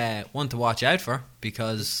to watch out for,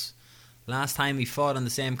 because last time he fought on the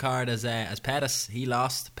same card as Pettis, he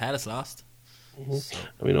lost. Pettis lost. Mm-hmm. So.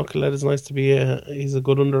 I mean, Khaled is nice to be. He's a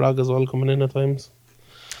good underdog as well, coming in at times.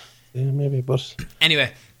 Yeah, maybe, but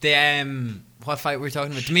anyway, what fight were we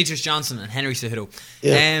talking about? Demetrius Johnson and Henry Cejudo.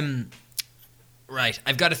 Yeah. Right,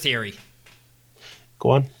 I've got a theory. Go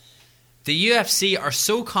on. The UFC are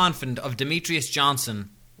so confident of Demetrius Johnson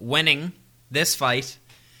winning this fight,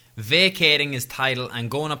 vacating his title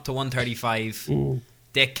and going up to 135,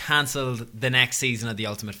 they cancelled the next season of The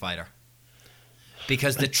Ultimate Fighter.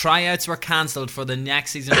 Because the tryouts were cancelled for the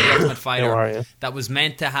next season of The Ultimate Fighter that was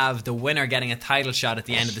meant to have the winner getting a title shot at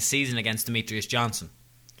the end of the season against Demetrius Johnson.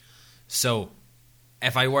 So,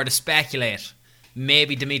 if I were to speculate,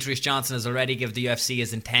 maybe Demetrius Johnson has already given the UFC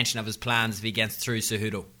his intention of his plans if he gets through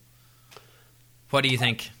Cejudo. What do you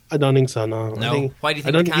think? I don't think so, no. Why do you think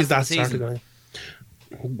I don't think he's that sort of guy.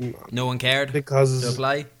 No one cared because to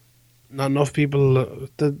apply? Not enough people.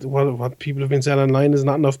 What people have been saying online is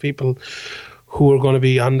not enough people who are going to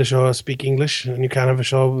be on the show speak English, and you can't have a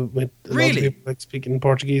show with a lot of people like speaking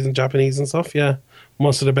Portuguese and Japanese and stuff. Yeah,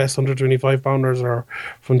 most of the best 125 pounders are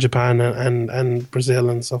from Japan and Brazil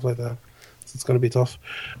and stuff like that. So it's going to be tough.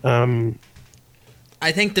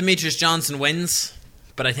 I think Demetrius Johnson wins,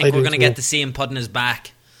 but I think we're going to get to see him putting his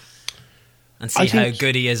back and see how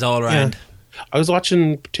good he is all around. Yeah. I was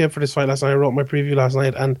watching tape for this fight last night. I wrote my preview last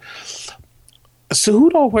night, and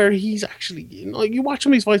Cejudo, where he's actually, you watch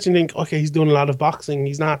him these fights and think, okay, he's doing a lot of boxing.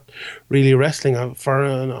 He's not really wrestling for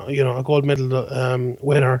a gold medal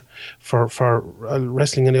winner for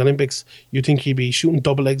wrestling in the Olympics. You think he'd be shooting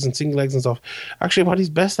double legs and single legs and stuff. Actually, what he's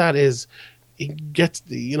best at is he gets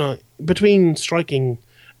between striking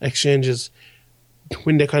exchanges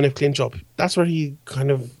when they kind of clinch up. That's where he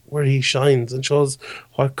shines and shows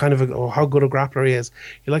what kind of how good a grappler he is.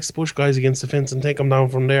 He likes to push guys against the fence and take them down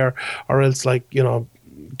from there, or else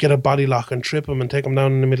get a body lock and trip him and take him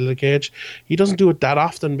down in the middle of the cage. He doesn't do it that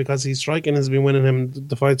often because his striking has been winning him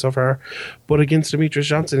the fight so far. But against Demetrius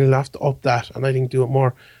Johnson, he'll have to up that, and I think do it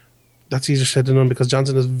more. That's easier said than done because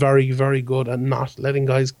Johnson is very, very good at not letting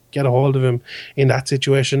guys get a hold of him in that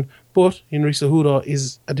situation. But Henry Cejudo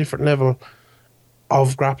is a different level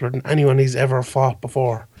of grappler than anyone he's ever fought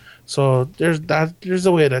before. So there's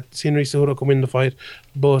a way that Henry Cejudo can win the fight,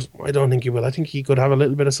 but I don't think he will. I think he could have a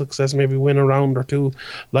little bit of success, maybe win a round or two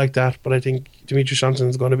like that, but I think Demetrius Johnson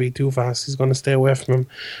is going to be too fast. He's going to stay away from him,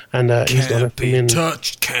 and he's going to come in. Can't be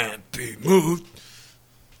touched, can't be moved.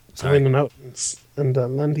 Sorry. In and out and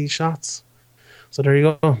land these shots. So there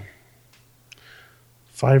you go.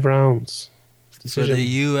 5 rounds. For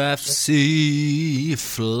the UFC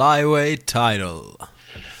flyweight title.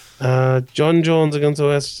 John Jones against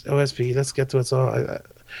OSP. Let's get to it. So,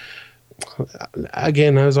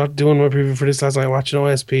 again, I was doing my preview for this last night, watching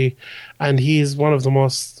OSP, and he's one of the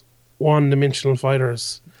most one-dimensional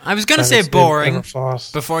fighters. I was going to say boring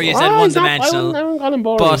before you said one-dimensional. I haven't got him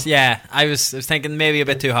boring. But yeah, I was thinking maybe a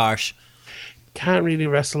bit too harsh. Can't really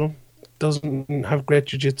wrestle. Doesn't have great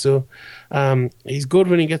jiu-jitsu. He's good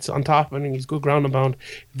when he gets on top, and he's good ground and pound.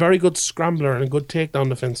 Very good scrambler and a good takedown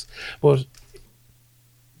defense. But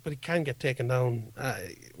he can get taken down.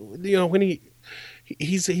 When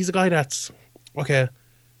he's a guy that's okay.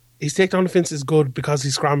 His takedown defense is good because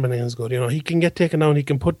he's scrambling is good. He can get taken down. He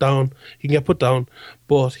can get put down,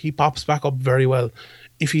 but he pops back up very well.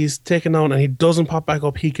 If he's taken down and he doesn't pop back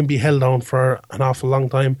up, he can be held down for an awful long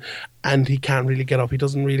time, and he can't really get up. He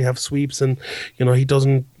doesn't really have sweeps, and he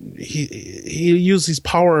doesn't. He uses his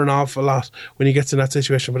power an awful lot when he gets in that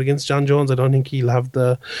situation. But against John Jones, I don't think he'll have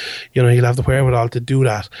the, he'll have the wherewithal to do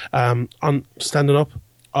that. On standing up,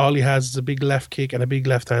 all he has is a big left kick and a big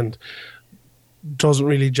left hand. Doesn't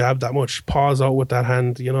really jab that much. Paws out with that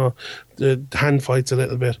hand. The hand fights a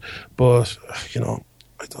little bit, but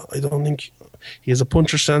I don't think. He has a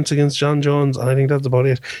puncher stance against John Jones, and I think that's about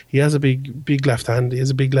it. He has a big left hand. He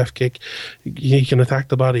has a big left kick. He can attack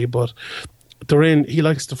the body, but he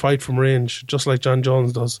likes to fight from range, just like John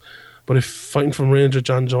Jones does. But if fighting from range with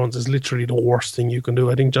John Jones is literally the worst thing you can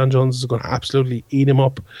do, I think John Jones is going to absolutely eat him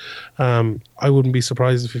up. I wouldn't be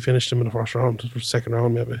surprised if he finished him in the first round, or second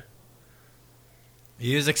round maybe. Are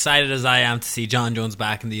you as excited as I am to see John Jones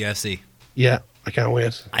back in the UFC? Yeah, I can't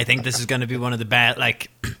wait. I think this is going to be one of the best.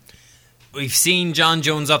 We've seen John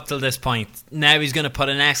Jones up till this point. Now he's going to put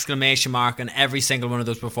an exclamation mark on every single one of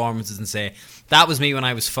those performances and say, that was me when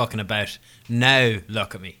I was fucking about. Now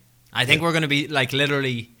look at me. I think we're going to be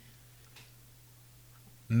literally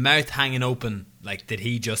mouth hanging open. Did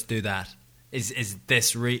he just do that? Is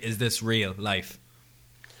this real life?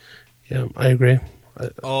 Yeah, I agree.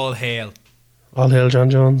 All hail. All hail John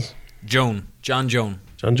Jones. John Jones.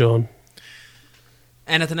 John Jones.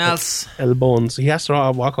 Anything else? El Bones. He has to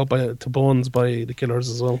walk up to Bones by the Killers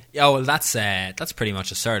as well. Yeah, well, that's pretty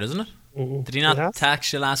much absurd, isn't it? Mm-hmm. Did he not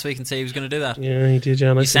text you last week and say he was going to do that? Yeah, he did,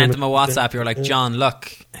 yeah. You sent him a WhatsApp. You were like, John,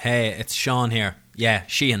 look, hey, it's Sean here. Yeah,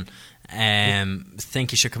 Sheehan.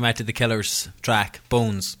 Think you should come out to the Killers track,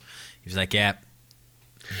 Bones. He was like, yeah,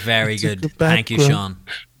 very good. Thank you, Sean.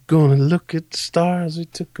 Gonna look at the stars. We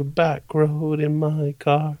took a back road in my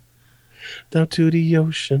car. Down to the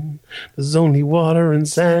ocean. There's only water and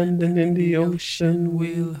sand, and in the ocean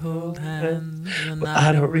we'll hold hands. But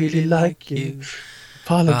I don't really like you.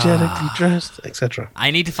 Apologetically dressed, etc.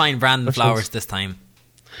 I need to find Brandon Flowers this time.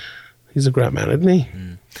 He's a great man, isn't he?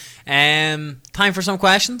 Time for some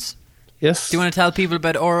questions? Yes. Do you want to tell people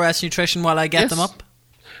about ROS Nutrition while I get them up?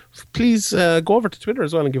 Please go over to Twitter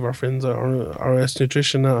as well and give our friends ROS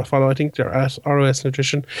Nutrition a follow. I think they're at ROS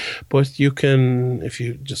Nutrition, but you can, if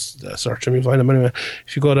you just search them, you'll find them anyway.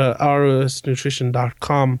 If you go to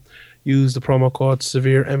rosnutrition.com, use the promo code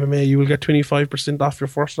SevereMMA, you will get 25% off your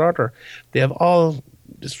first order. They have all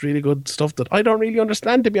this really good stuff that I don't really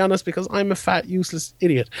understand, to be honest, because I'm a fat, useless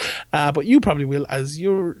idiot. But you probably will, as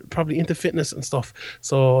you're probably into fitness and stuff.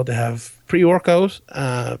 So they have pre-workout,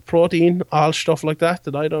 protein, all stuff like that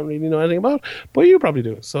I don't really know anything about, but you probably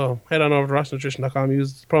do. So head on over to rossnutrition.com,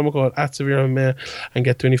 use the promo code @SevereMMA and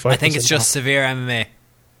get 25%. I think it's just Severe MMA.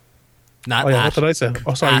 Not what did I say?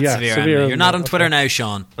 Oh, sorry, Severe MMA. You're not on Twitter now,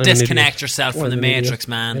 Sean. Disconnect yourself from the Matrix,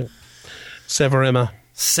 man. Yeah. Sever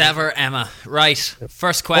Emma. Right.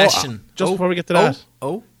 First question. Just before we get to that.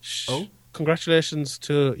 Oh. Congratulations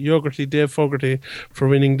to Dave Fogarty for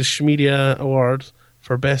winning the Schmedia Award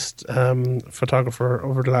for Best Photographer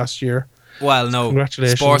over the last year. Well, no.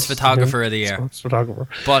 Congratulations. Sports Photographer of the Year. Sports Photographer.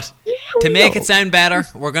 But to make it sound better,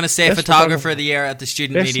 we're going to say Photographer of the Year at the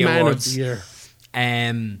Student Best Media Man Awards. Of the Year.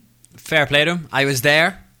 Fair play to him. I was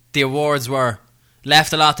there. The awards were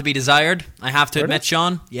left a lot to be desired, I have to admit,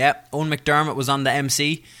 Sean. Yeah, Owen McDermott was on the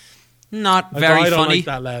MC. Not very I don't funny. like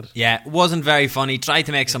that lad. Yeah, wasn't very funny. Tried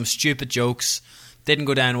to make some stupid jokes. Didn't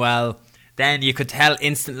go down well. Then you could tell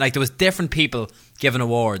instantly, like, there was different people giving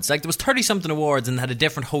awards. Like, there was 30-something awards and had a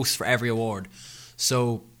different host for every award.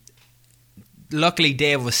 So, luckily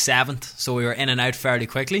Dave was 7th, so we were in and out fairly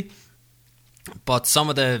quickly. But some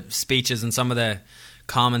of the speeches and some of the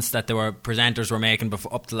comments that the presenters were making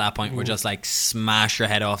before, up to that point, were just like, smash your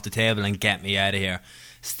head off the table and get me out of here.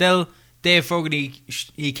 Still, Dave Fogarty,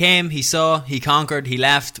 he came, he saw, he conquered, he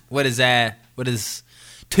left with his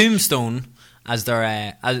tombstone, as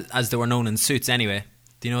they were known in Suits anyway.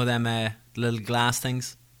 Do you know them little glass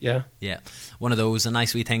things? Yeah. One of those, a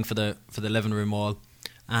nice wee thing for the living room wall.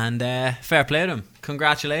 And fair play to him.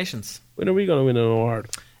 Congratulations. When are we going to win an award?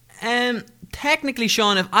 Technically,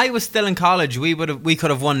 Sean, if I was still in college, we could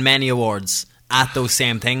have won many awards at those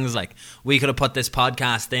same things. Like, we could have put this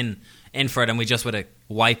podcast in for it, and we just would have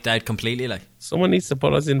wiped out completely. Like, someone needs to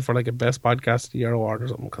put us in for like a Best Podcast of the Year award or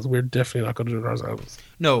something, because we're definitely not going to do it ourselves.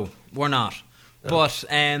 No, we're not. No. But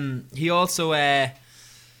he also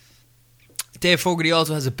Dave Fogarty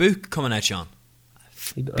also has a book coming out, Sean.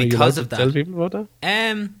 Because of that, tell people about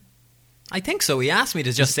that. I think so. He asked me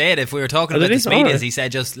to just say it. If we were talking about the medias, he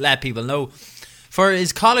said just let people know. For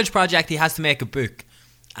his college project, he has to make a book,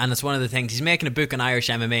 and it's one of the things. He's making a book on Irish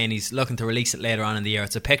MMA, and he's looking to release it later on in the year.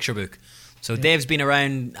 It's a picture book. So Dave's been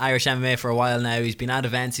around Irish MMA for a while now. He's been at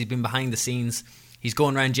events. He's been behind the scenes. He's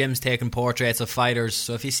going around gyms taking portraits of fighters.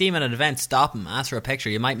 So if you see him at an event, stop him, ask for a picture.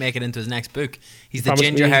 You might make it into his next book. He's the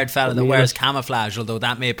ginger-haired fella that wears camouflage, although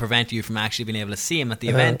that may prevent you from actually being able to see him at the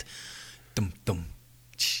event. Dum dum.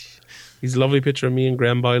 He's a lovely picture of me and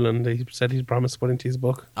Graham Boylan. He said he'd promised to put into his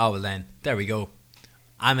book. Oh, well then, there we go.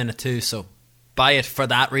 I'm in it too, so buy it for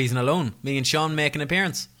that reason alone. Me and Sean make an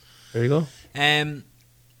appearance. There you go.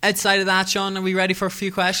 Outside of that, Sean, are we ready for a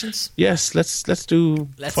few questions? Yes, let's do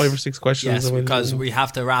 5 or 6 questions. Yes, because we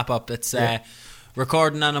have to wrap up. It's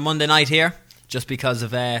recording on a Monday night here, just because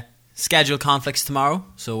of schedule conflicts tomorrow.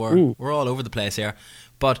 So we're all over the place here.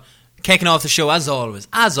 But kicking off the show, as always,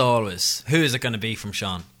 who is it going to be from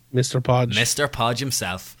Sean? Mr. Podge. Mr. Podge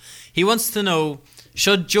himself. He wants to know,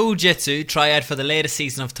 should Joe Jitsu try out for the latest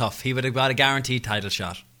season of Tough? He would have got a guaranteed title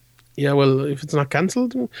shot. Yeah, well, if it's not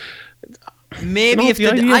cancelled, maybe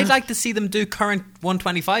I'd like to see them do current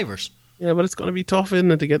 125ers. Yeah, but it's going to be tough,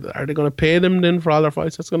 isn't it? To get, are they going to pay them then for all their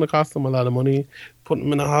fights? That's going to cost them a lot of money. Put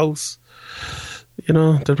them in a house. You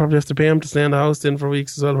know, they'll probably have to pay them to stay in the house then for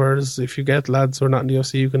weeks as well. Whereas if you get lads who are not in the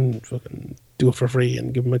UFC, you can fucking do it for free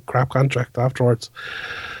and give them a crap contract afterwards.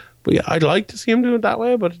 But yeah, I'd like to see him do it that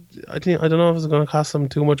way, but I don't know if it's going to cost them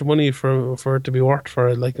too much money for it to be worth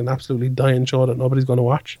for like an absolutely dying show that nobody's going to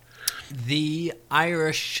watch. The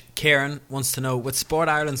Irish Kieran wants to know, with Sport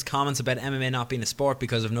Ireland's comments about MMA not being a sport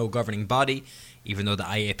because of no governing body, even though the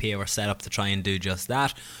IAPA were set up to try and do just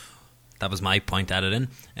that. That was my point added in.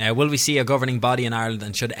 Will we see a governing body in Ireland,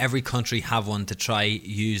 and should every country have one to try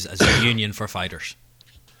use as a union for fighters?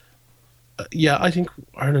 Yeah, I think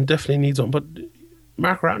Ireland definitely needs one, but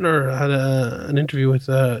Mark Ratner had an interview with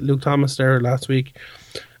Luke Thomas there last week,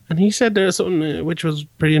 and he said there's something which was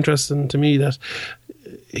pretty interesting to me, that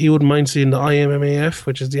he wouldn't mind seeing the IMMAF,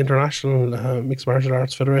 which is the International Mixed Martial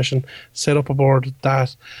Arts Federation, set up a board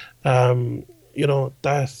that that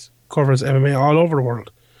covers MMA all over the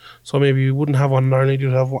world. So maybe you wouldn't have one in Ireland,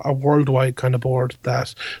 you'd have a worldwide kind of board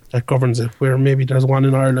that governs it, where maybe there's one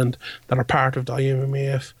in Ireland that are part of the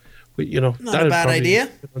IMMAF. Not a bad idea.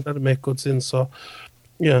 That'd make good sense. So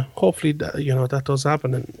yeah, hopefully that does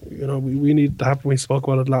happen, and we need to happen. We spoke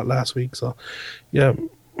about it a lot last week, so yeah,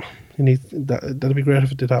 that'd be great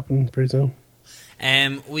if it did happen pretty soon.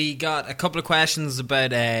 We got a couple of questions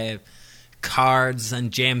about cards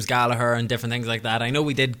and James Gallagher and different things like that. I know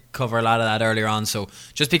we did cover a lot of that earlier on, so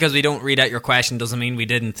just because we don't read out your question doesn't mean we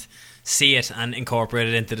didn't see it and incorporate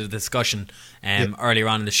it into the discussion earlier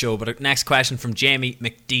on in the show. But next question from Jamie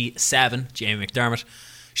McD7, Jamie McDermott.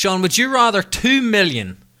 Sean, would you rather 2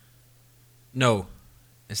 million... No.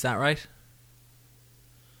 Is that right?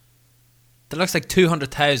 That looks like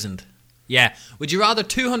 200,000. Yeah. Would you rather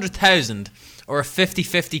 200,000 or a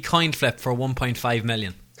 50-50 coin flip for 1.5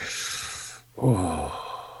 million?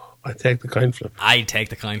 Oh, I'd take the coin flip. I'd take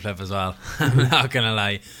the coin flip as well. I'm not going to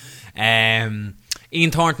lie.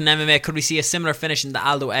 Ian Thornton, MMA. Could we see a similar finish in the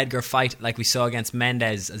Aldo Edgar fight like we saw against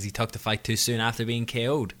Mendez as he took the fight too soon after being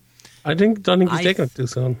KO'd? Don't think he's taking it too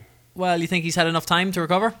soon. Well, you think he's had enough time to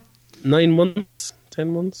recover? 9 months,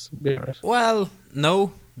 10 months, be all right. Well,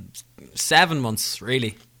 no, 7 months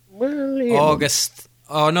really. Well, August.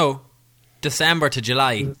 Oh no, December to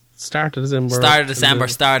July. Start of December. Start of December.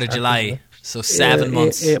 Start of July. So 7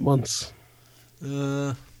 months. 8 months.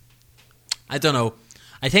 I don't know.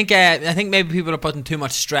 I think maybe people are putting too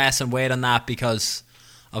much stress and weight on that because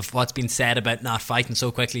of what's been said about not fighting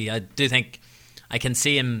so quickly. I do think I can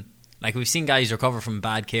see him. Like, we've seen guys recover from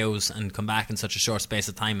bad KOs and come back in such a short space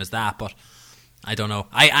of time as that, but I don't know.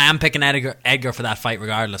 I am picking Edgar for that fight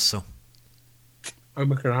regardless, so. I'm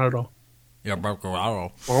picking Aldo. You're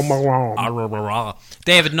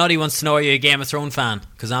David Nutty wants to know, are you a Game of Thrones fan?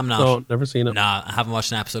 Because I'm not. No, never seen it. Nah, I haven't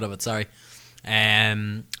watched an episode of it, sorry.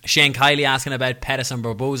 Shane Kiley asking about Pettis and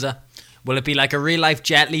Barboza. Will it be like a real-life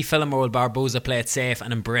Jet Li film, or will Barboza play it safe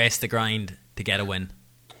and embrace the grind to get a win?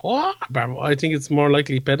 What? I think it's more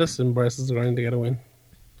likely Pettis embraces the grind to get a win.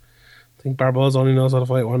 I think Barboza only knows how to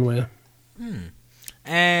fight one way.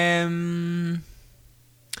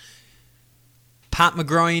 Pat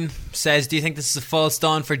McGroin says, do you think this is a false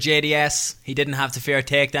dawn for JDS? He didn't have to fear a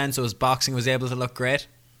takedown, so his boxing was able to look great.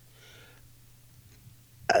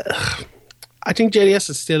 I think JDS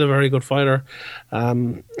is still a very good fighter.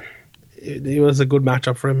 It was a good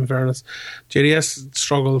matchup for him, in fairness. JDS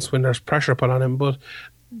struggles when there's pressure put on him, but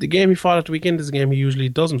the game he fought at the weekend is a game he usually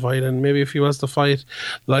doesn't fight, and maybe if he was to fight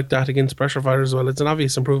like that against pressure fighters as well, it's an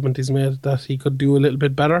obvious improvement he's made that he could do a little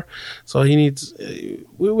bit better. So he needs,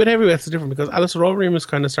 with heavyweights it's different because Alistair Overeem has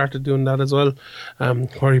kind of started doing that as well,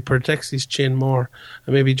 where he protects his chin more,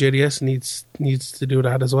 and maybe JDS needs to do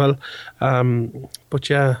that as well. But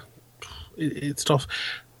yeah, it's tough.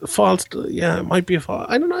 False, yeah, it might be a false.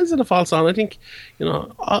 I don't know, is it a false on? I think,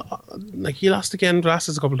 like he lost again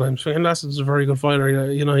Velasquez a couple of times. Velasquez is a very good fighter.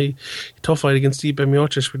 He tough fight against Stipe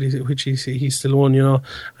Miocic, which he still won.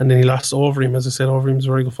 And then he lost Overeem. As I said, Overeem's a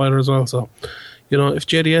very good fighter as well. So, if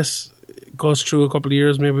JDS goes through a couple of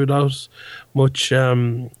years, maybe without much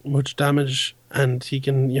damage, and he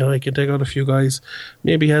can take out a few guys.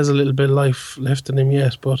 Maybe he has a little bit of life left in him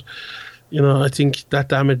yet, but. I think that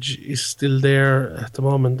damage is still there at the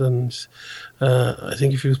moment, and I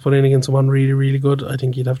think if he was put in against someone really, really good, I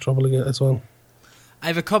think he'd have trouble again as well. I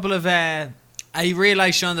have a couple of. I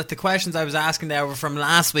realised, Sean, that the questions I was asking there were from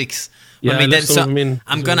last week's. Yeah,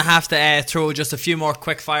 I'm going to have to throw just a few more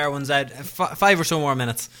quick fire ones out. 5 or so more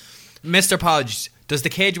minutes. Mr. Podge, does the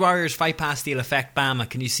Cage Warriors Fight Pass deal affect Bama?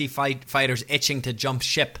 Can you see fighters itching to jump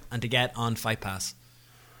ship and to get on Fight Pass?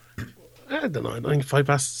 I don't know. I think Fight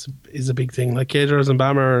Pass is a big thing. Like Cagers and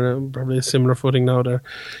Bama are probably a similar footing now.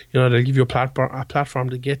 They'll give you a platform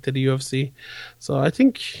to get to the UFC. So I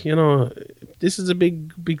think this is a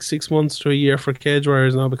big 6 months to a year for Cage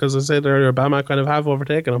Warriors now, because as I said earlier, Bama kind of have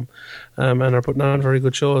overtaken them, and are putting on very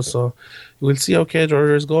good shows. So we'll see how Cage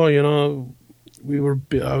Warriors go. We were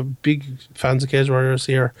big fans of Cage Warriors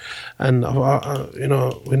here, and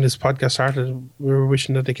when this podcast started, we were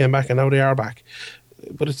wishing that they came back, and now they are back.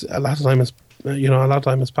 But it's a lot of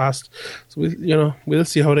time has passed. So we'll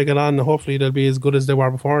see how they get on. Hopefully they'll be as good as they were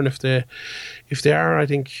before, and if they are, I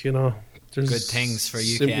think there's good things for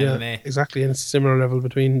UK MMA. Exactly, and it's a similar level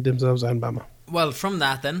between themselves and Bama. Well, from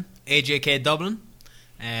that then, AJK Dublin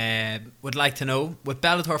would like to know, with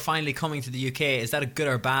Bellator finally coming to the UK, is that a good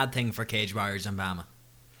or bad thing for Cage Warriors and Bama?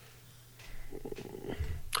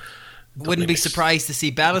 Wouldn't be surprised to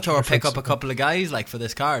see Bellator pick up a couple of guys like for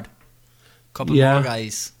this card. Couple more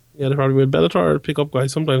guys. Yeah, they probably will. Bellator pick up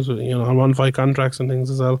guys sometimes with, on 1-fight contracts and things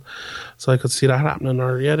as well. So I could see that happening.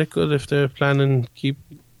 Or they could if they're planning if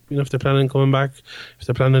they're planning coming back. If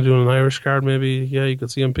they're planning doing an Irish card, maybe you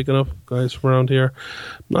could see them picking up guys from around here.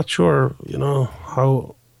 I'm not sure,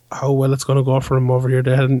 how well it's going to go for them over here.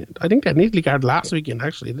 I think they had an Italy card last weekend,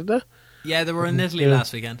 actually, did they? Yeah, they were in Italy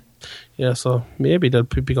last weekend. Yeah, so maybe they'll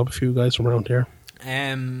pick up a few guys from around here.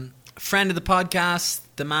 Friend of the podcast,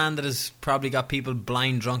 the man that has probably got people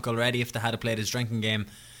blind drunk already if they had played his drinking game,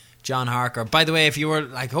 John Harker. By the way, if you were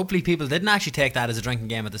like, hopefully people didn't actually take that as a drinking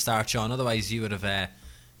game at the start, Sean. Otherwise, you would have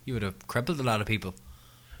crippled a lot of people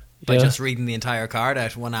by just reading the entire card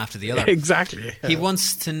out one after the other. Exactly. He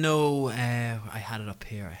wants to know. I had it up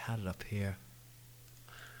here.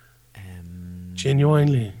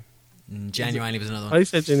 Genuinely. Genuinely was another one. I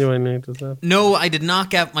said genuinely. Does that? No, I did not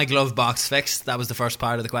get my glove box fixed. That was the first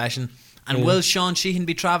part of the question. And will Sean Sheehan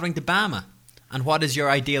be travelling to Bama? And what is your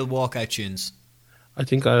ideal walkout tunes? I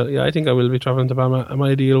think I will be travelling to Bama. And my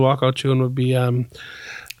ideal walkout tune would be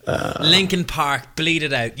Linkin Park, Bleed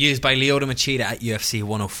It Out, used by Lyoto Machida at UFC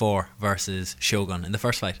 104 versus Shogun in the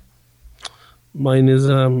first fight. Mine is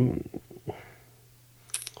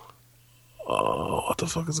what the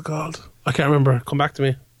fuck is it called? I can't remember. Come back to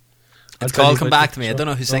me. It's called Come Back to Me. I don't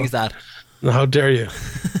know who sings that. No, how dare you?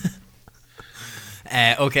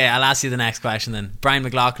 Okay, I'll ask you the next question then. Brian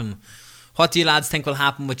McLaughlin, what do you lads think will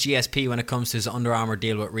happen with GSP when it comes to his Under Armour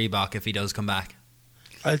deal with Reebok if he does come back?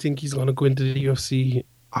 I think he's going to go into the UFC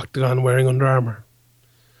octagon wearing Under Armour.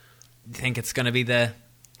 You think it's going to be the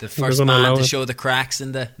first man to show the cracks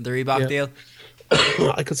in the Reebok deal?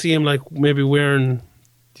 I could see him like maybe wearing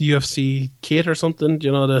the UFC kit or something, you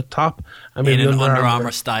know, the top. I mean, in an Under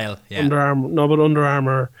Armour style, yeah. Under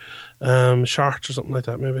Armour shorts or something like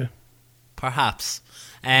that, maybe. Perhaps.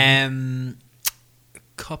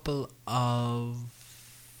 Couple of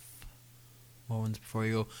more ones before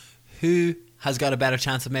you go. Who has got a better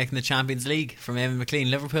chance of making the Champions League from Eamon McLean,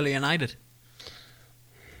 Liverpool or United?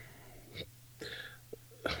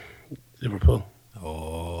 Liverpool.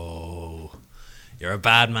 Oh, you're a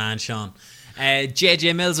bad man, Sean.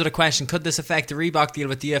 JJ Mills with a question: could this affect the Reebok deal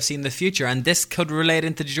with the UFC in the future? And this could relate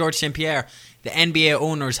into George St. Pierre. The NBA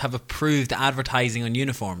owners have approved advertising on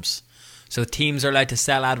uniforms, so teams are allowed to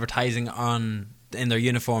sell advertising in their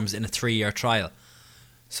uniforms in a 3-year trial.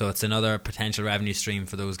 So it's another potential revenue stream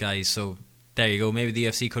for those guys. So there you go. Maybe the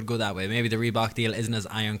UFC could go that way. Maybe the Reebok deal isn't as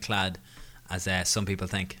ironclad as some people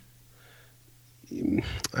think.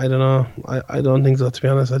 I don't know. I don't think so, to be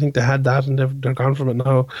honest. I think they had that and they're gone from it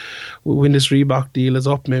now. When this Reebok deal is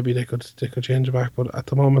up, maybe they could change it back. But at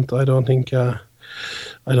the moment, I don't think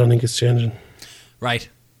it's changing. Right.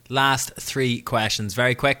 Last 3 questions.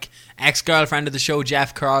 Very quick. Ex-girlfriend of the show,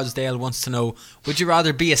 Jeff Crosdale, wants to know, would you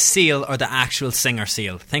rather be a seal or the actual singer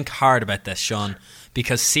seal? Think hard about this, Sean,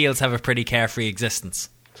 because seals have a pretty carefree existence.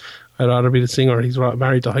 I'd rather be the singer. He's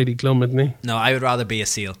married to Heidi Klum, isn't he? No, I would rather be a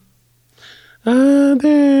seal.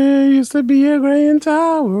 There used to be a Grey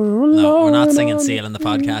Tower. No, we're not singing seal on the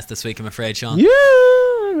podcast this week, I'm afraid, Sean.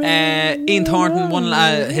 Ian Thornton won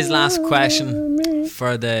his last question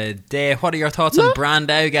for the day. What are your thoughts on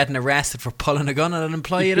Brandau getting arrested for pulling a gun at an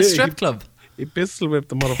employee at a strip club? He pistol whipped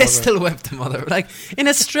the motherfucker. Pistol whipped the mother, like in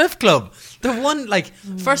a strip club. The one, like,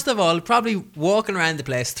 first of all, probably walking around the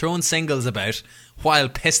place throwing singles about while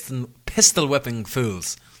pistol whipping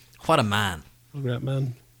fools. What a man! Great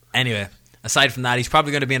man. Anyway, aside from that, he's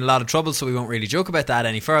probably going to be in a lot of trouble, so we won't really joke about that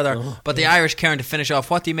any further. But the Irish, Karen, to finish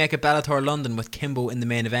off, what do you make of Bellator London with Kimbo in the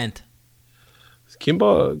main event?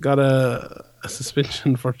 Kimbo got a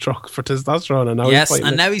suspension for testosterone, and now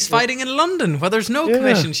now he's fighting in London where there's no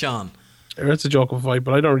commission, Sean. It's a joke of a fight,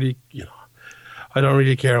 but I don't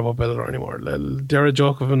really care about Bellator anymore. They're a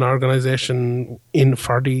joke of an organisation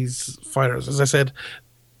for these fighters. As I said,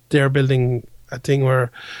 they're building a thing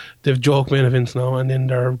where they've joke main events now, and then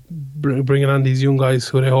they're bringing on these young guys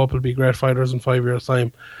who they hope will be great fighters in 5 years'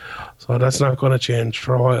 time. So that's not going to change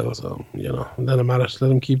for a while. So, let them at it. Let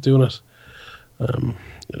them keep doing it.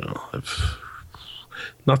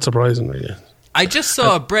 Not surprising, really. I just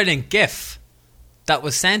saw a brilliant GIF that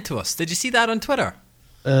was sent to us. Did you see that on Twitter?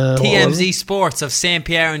 TMZ Sports of St.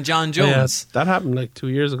 Pierre and John Jones. Yeah, that happened like 2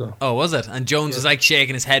 years ago. Oh, was it? And Jones was like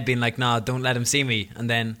shaking his head, being like, "Nah, don't let him see me," and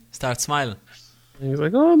then start smiling. And he was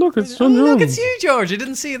like, "Oh, look, it's John Jones. Look, it's you, George. I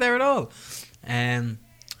didn't see you there at all."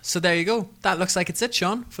 So there you go. That looks like it's it,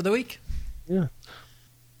 Sean, for the week. Yeah.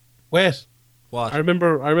 Wait. What? I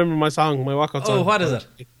remember my song, my walkout song. Oh, what is it?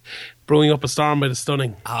 Brewing Up a Storm by The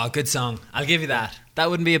Stunning. Oh, good song. I'll give you that. That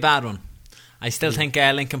wouldn't be a bad one. I still think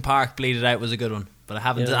Linkin Park, Bleed It Out was a good one. But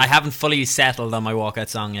I haven't fully settled on my walkout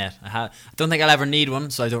song yet. I don't think I'll ever need one,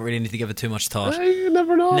 so I don't really need to give it too much thought. You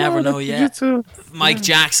never know. Never know yet. Mike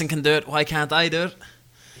Jackson can do it. Why can't I do it?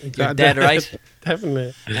 You're dead right.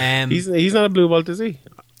 Definitely. He's not a blue belt, is he?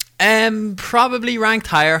 Probably ranked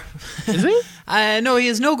higher. Is he? No, he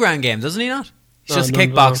has no ground game, doesn't he not? He's just a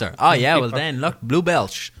kickboxer. Oh yeah, well then, look, blue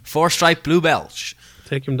belt. 4-stripe blue belt.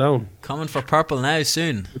 Take him down. Coming for purple now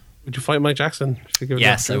soon. Would you fight Mike Jackson?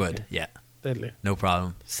 Yes, I would. Yeah. Deadly. No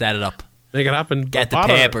problem. Set it up. Make it happen. Get the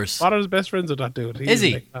papers. Potter's best friends with that dude. Is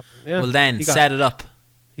he? Yeah. Well then, set it up.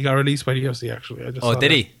 He got released by the UFC, actually. I just Oh, saw did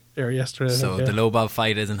that he? there yesterday. So the Lobov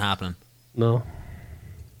fight isn't happening. No.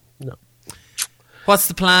 What's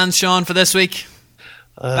the plans, Sean, for this week?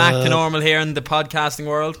 Back to normal here in the podcasting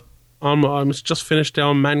world. I'm just finished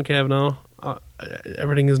down Man Cave now.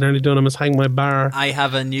 Everything is nearly done. I must hang my bar. I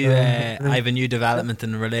have a new development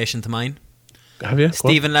in relation to mine. Have you?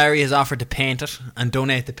 Stephen Lowry has offered to paint it and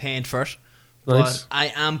donate the paint for it. Nice. But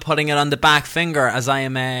I am putting it on the back finger as I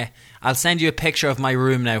am. I'll send you a picture of my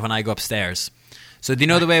room now when I go upstairs. So do you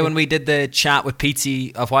know the way when we did the chat with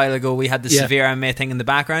Pizzi a while ago, we had the Severe MMA thing in the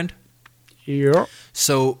background? Yeah.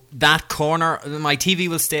 So that corner, my TV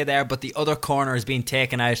will stay there, but the other corner is being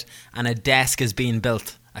taken out and a desk is being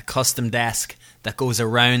built, a custom desk that goes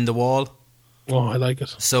around the wall. Oh, I like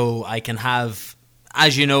it. So I can have,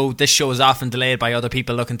 as you know, this show is often delayed by other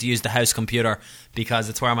people looking to use the house computer because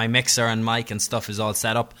it's where my mixer and mic and stuff is all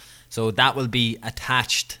set up. So that will be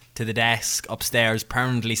attached to the desk upstairs,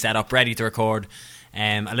 permanently set up, ready to record.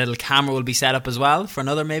 A little camera will be set up as well for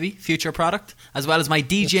another maybe future product, as well as my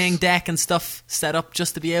DJing deck and stuff set up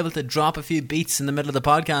just to be able to drop a few beats in the middle of the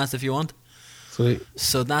podcast if you want. Sweet.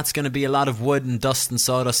 So that's going to be a lot of wood and dust and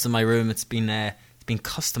sawdust in my room. It's been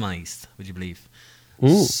customized, would you believe?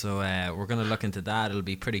 Ooh. So we're going to look into that. It'll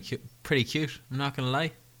be pretty cute. I'm not going to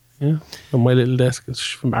lie. Yeah. And my little desk is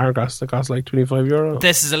from Argos that costs like €25.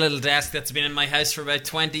 This is a little desk that's been in my house for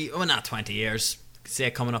about not 20 years. Say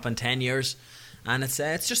coming up on 10 years. And it's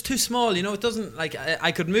just too small, you know. It doesn't, like,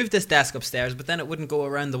 I could move this desk upstairs, but then it wouldn't go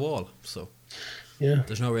around the wall. So yeah,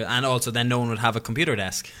 there's no real, and also then no one would have a computer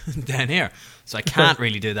desk down here. So I can't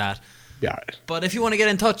really do that. Yeah. But if you want to get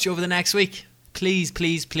in touch over the next week, please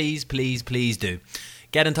do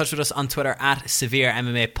get in touch with us on Twitter at Severe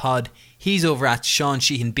MMA Pod. He's over at Sean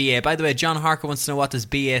Sheehan BA. By the way, John Harker wants to know, what does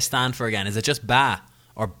BA stand for again? Is it just BA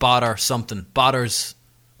or Bodder something? Bodder's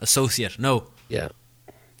associate? No. Yeah.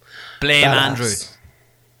 Blame Badass. Andrew.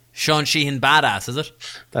 Sean Sheehan Badass, is it?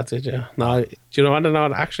 That's it, yeah. No, do you want to know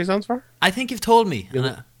what it actually stands for? I think you've told me.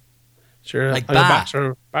 Yeah. Sure. Like I'm a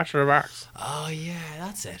Ba. bachelor of arts. Oh yeah,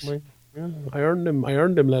 that's it. Yeah, I earned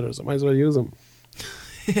them letters. I might as well use them.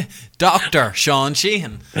 Dr. Sean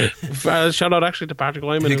Sheehan. Shout out actually to Patrick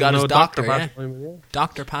Wyman. Who got his doctor, Patrick Wyman, yeah.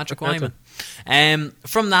 Dr. Patrick Wyman.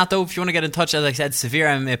 From that though, if you want to get in touch, as I said, Severe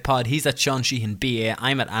MMA Pod, he's at Sean Sheehan BA.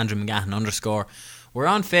 I'm at Andrew McGahan _ We're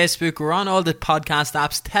on Facebook. We're on all the podcast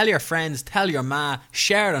apps. Tell your friends. Tell your ma.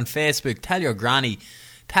 Share it on Facebook. Tell your granny.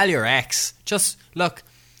 Tell your ex. Just, look,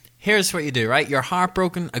 here's what you do, right? You're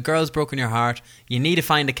heartbroken. A girl's broken your heart. You need to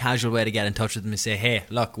find a casual way to get in touch with them and say, hey,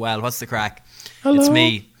 look, well, what's the crack? Hello. It's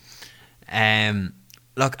me.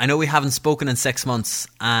 Look, I know we haven't spoken in 6 months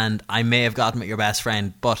and I may have gotten with your best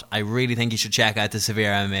friend, but I really think you should check out the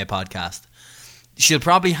Severe MMA podcast. She'll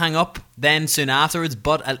probably hang up then soon afterwards,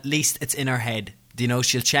 but at least it's in her head. You know,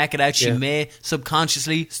 she'll check it out. She may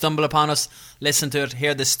subconsciously stumble upon us, listen to it,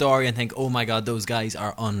 hear this story and think, oh my God, those guys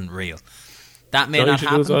are unreal. That may not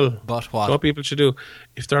happen, but what? What people should do,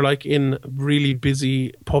 if they're like in really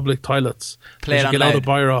busy public toilets, play it on get loud. out a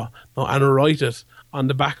biro and write it on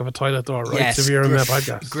the back of a toilet door, right? Yes, Severe MMA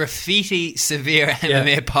podcast. Graffiti Severe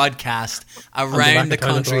MMA podcast around the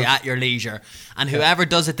country at your leisure. And whoever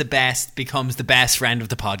does it the best becomes the best friend of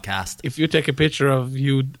the podcast. If you take a picture of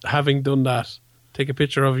you having done that, take a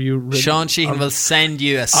picture of you. Sean Sheehan will send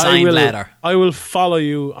you a signed letter. I will follow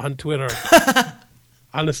you on Twitter.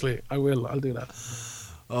 Honestly, I will. I'll do that.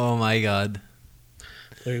 Oh my God.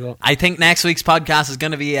 There you go. I think next week's podcast is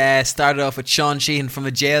going to be started off with Sean Sheehan from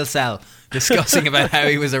a jail cell discussing about how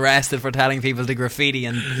he was arrested for telling people to graffiti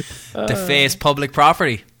and deface public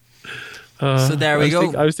property. So there we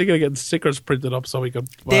go. I was thinking of getting stickers printed up so we could.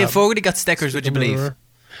 Dave Fogarty got stickers, would you believe?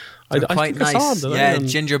 They're quite think I nice. saw them,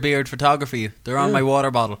 ginger beard photography. They're on my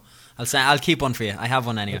water bottle. I'll keep one for you. I have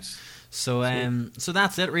one anyway. So so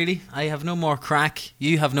that's it really. I have no more crack.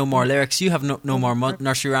 You have no more lyrics. You have no more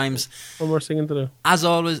nursery rhymes. No more singing to do. As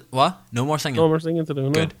always, what? No more singing? No more singing to do,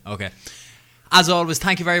 no. Good, okay. As always,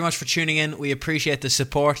 thank you very much for tuning in. We appreciate the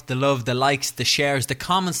support, the love, the likes, the shares, the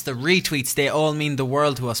comments, the retweets. They all mean the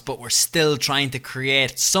world to us, but we're still trying to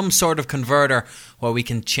create some sort of converter where we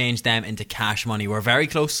can change them into cash money. We're very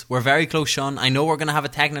close. We're very close, Sean. I know we're going to have a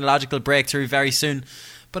technological breakthrough very soon,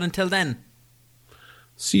 but until then,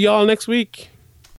 see y'all next week.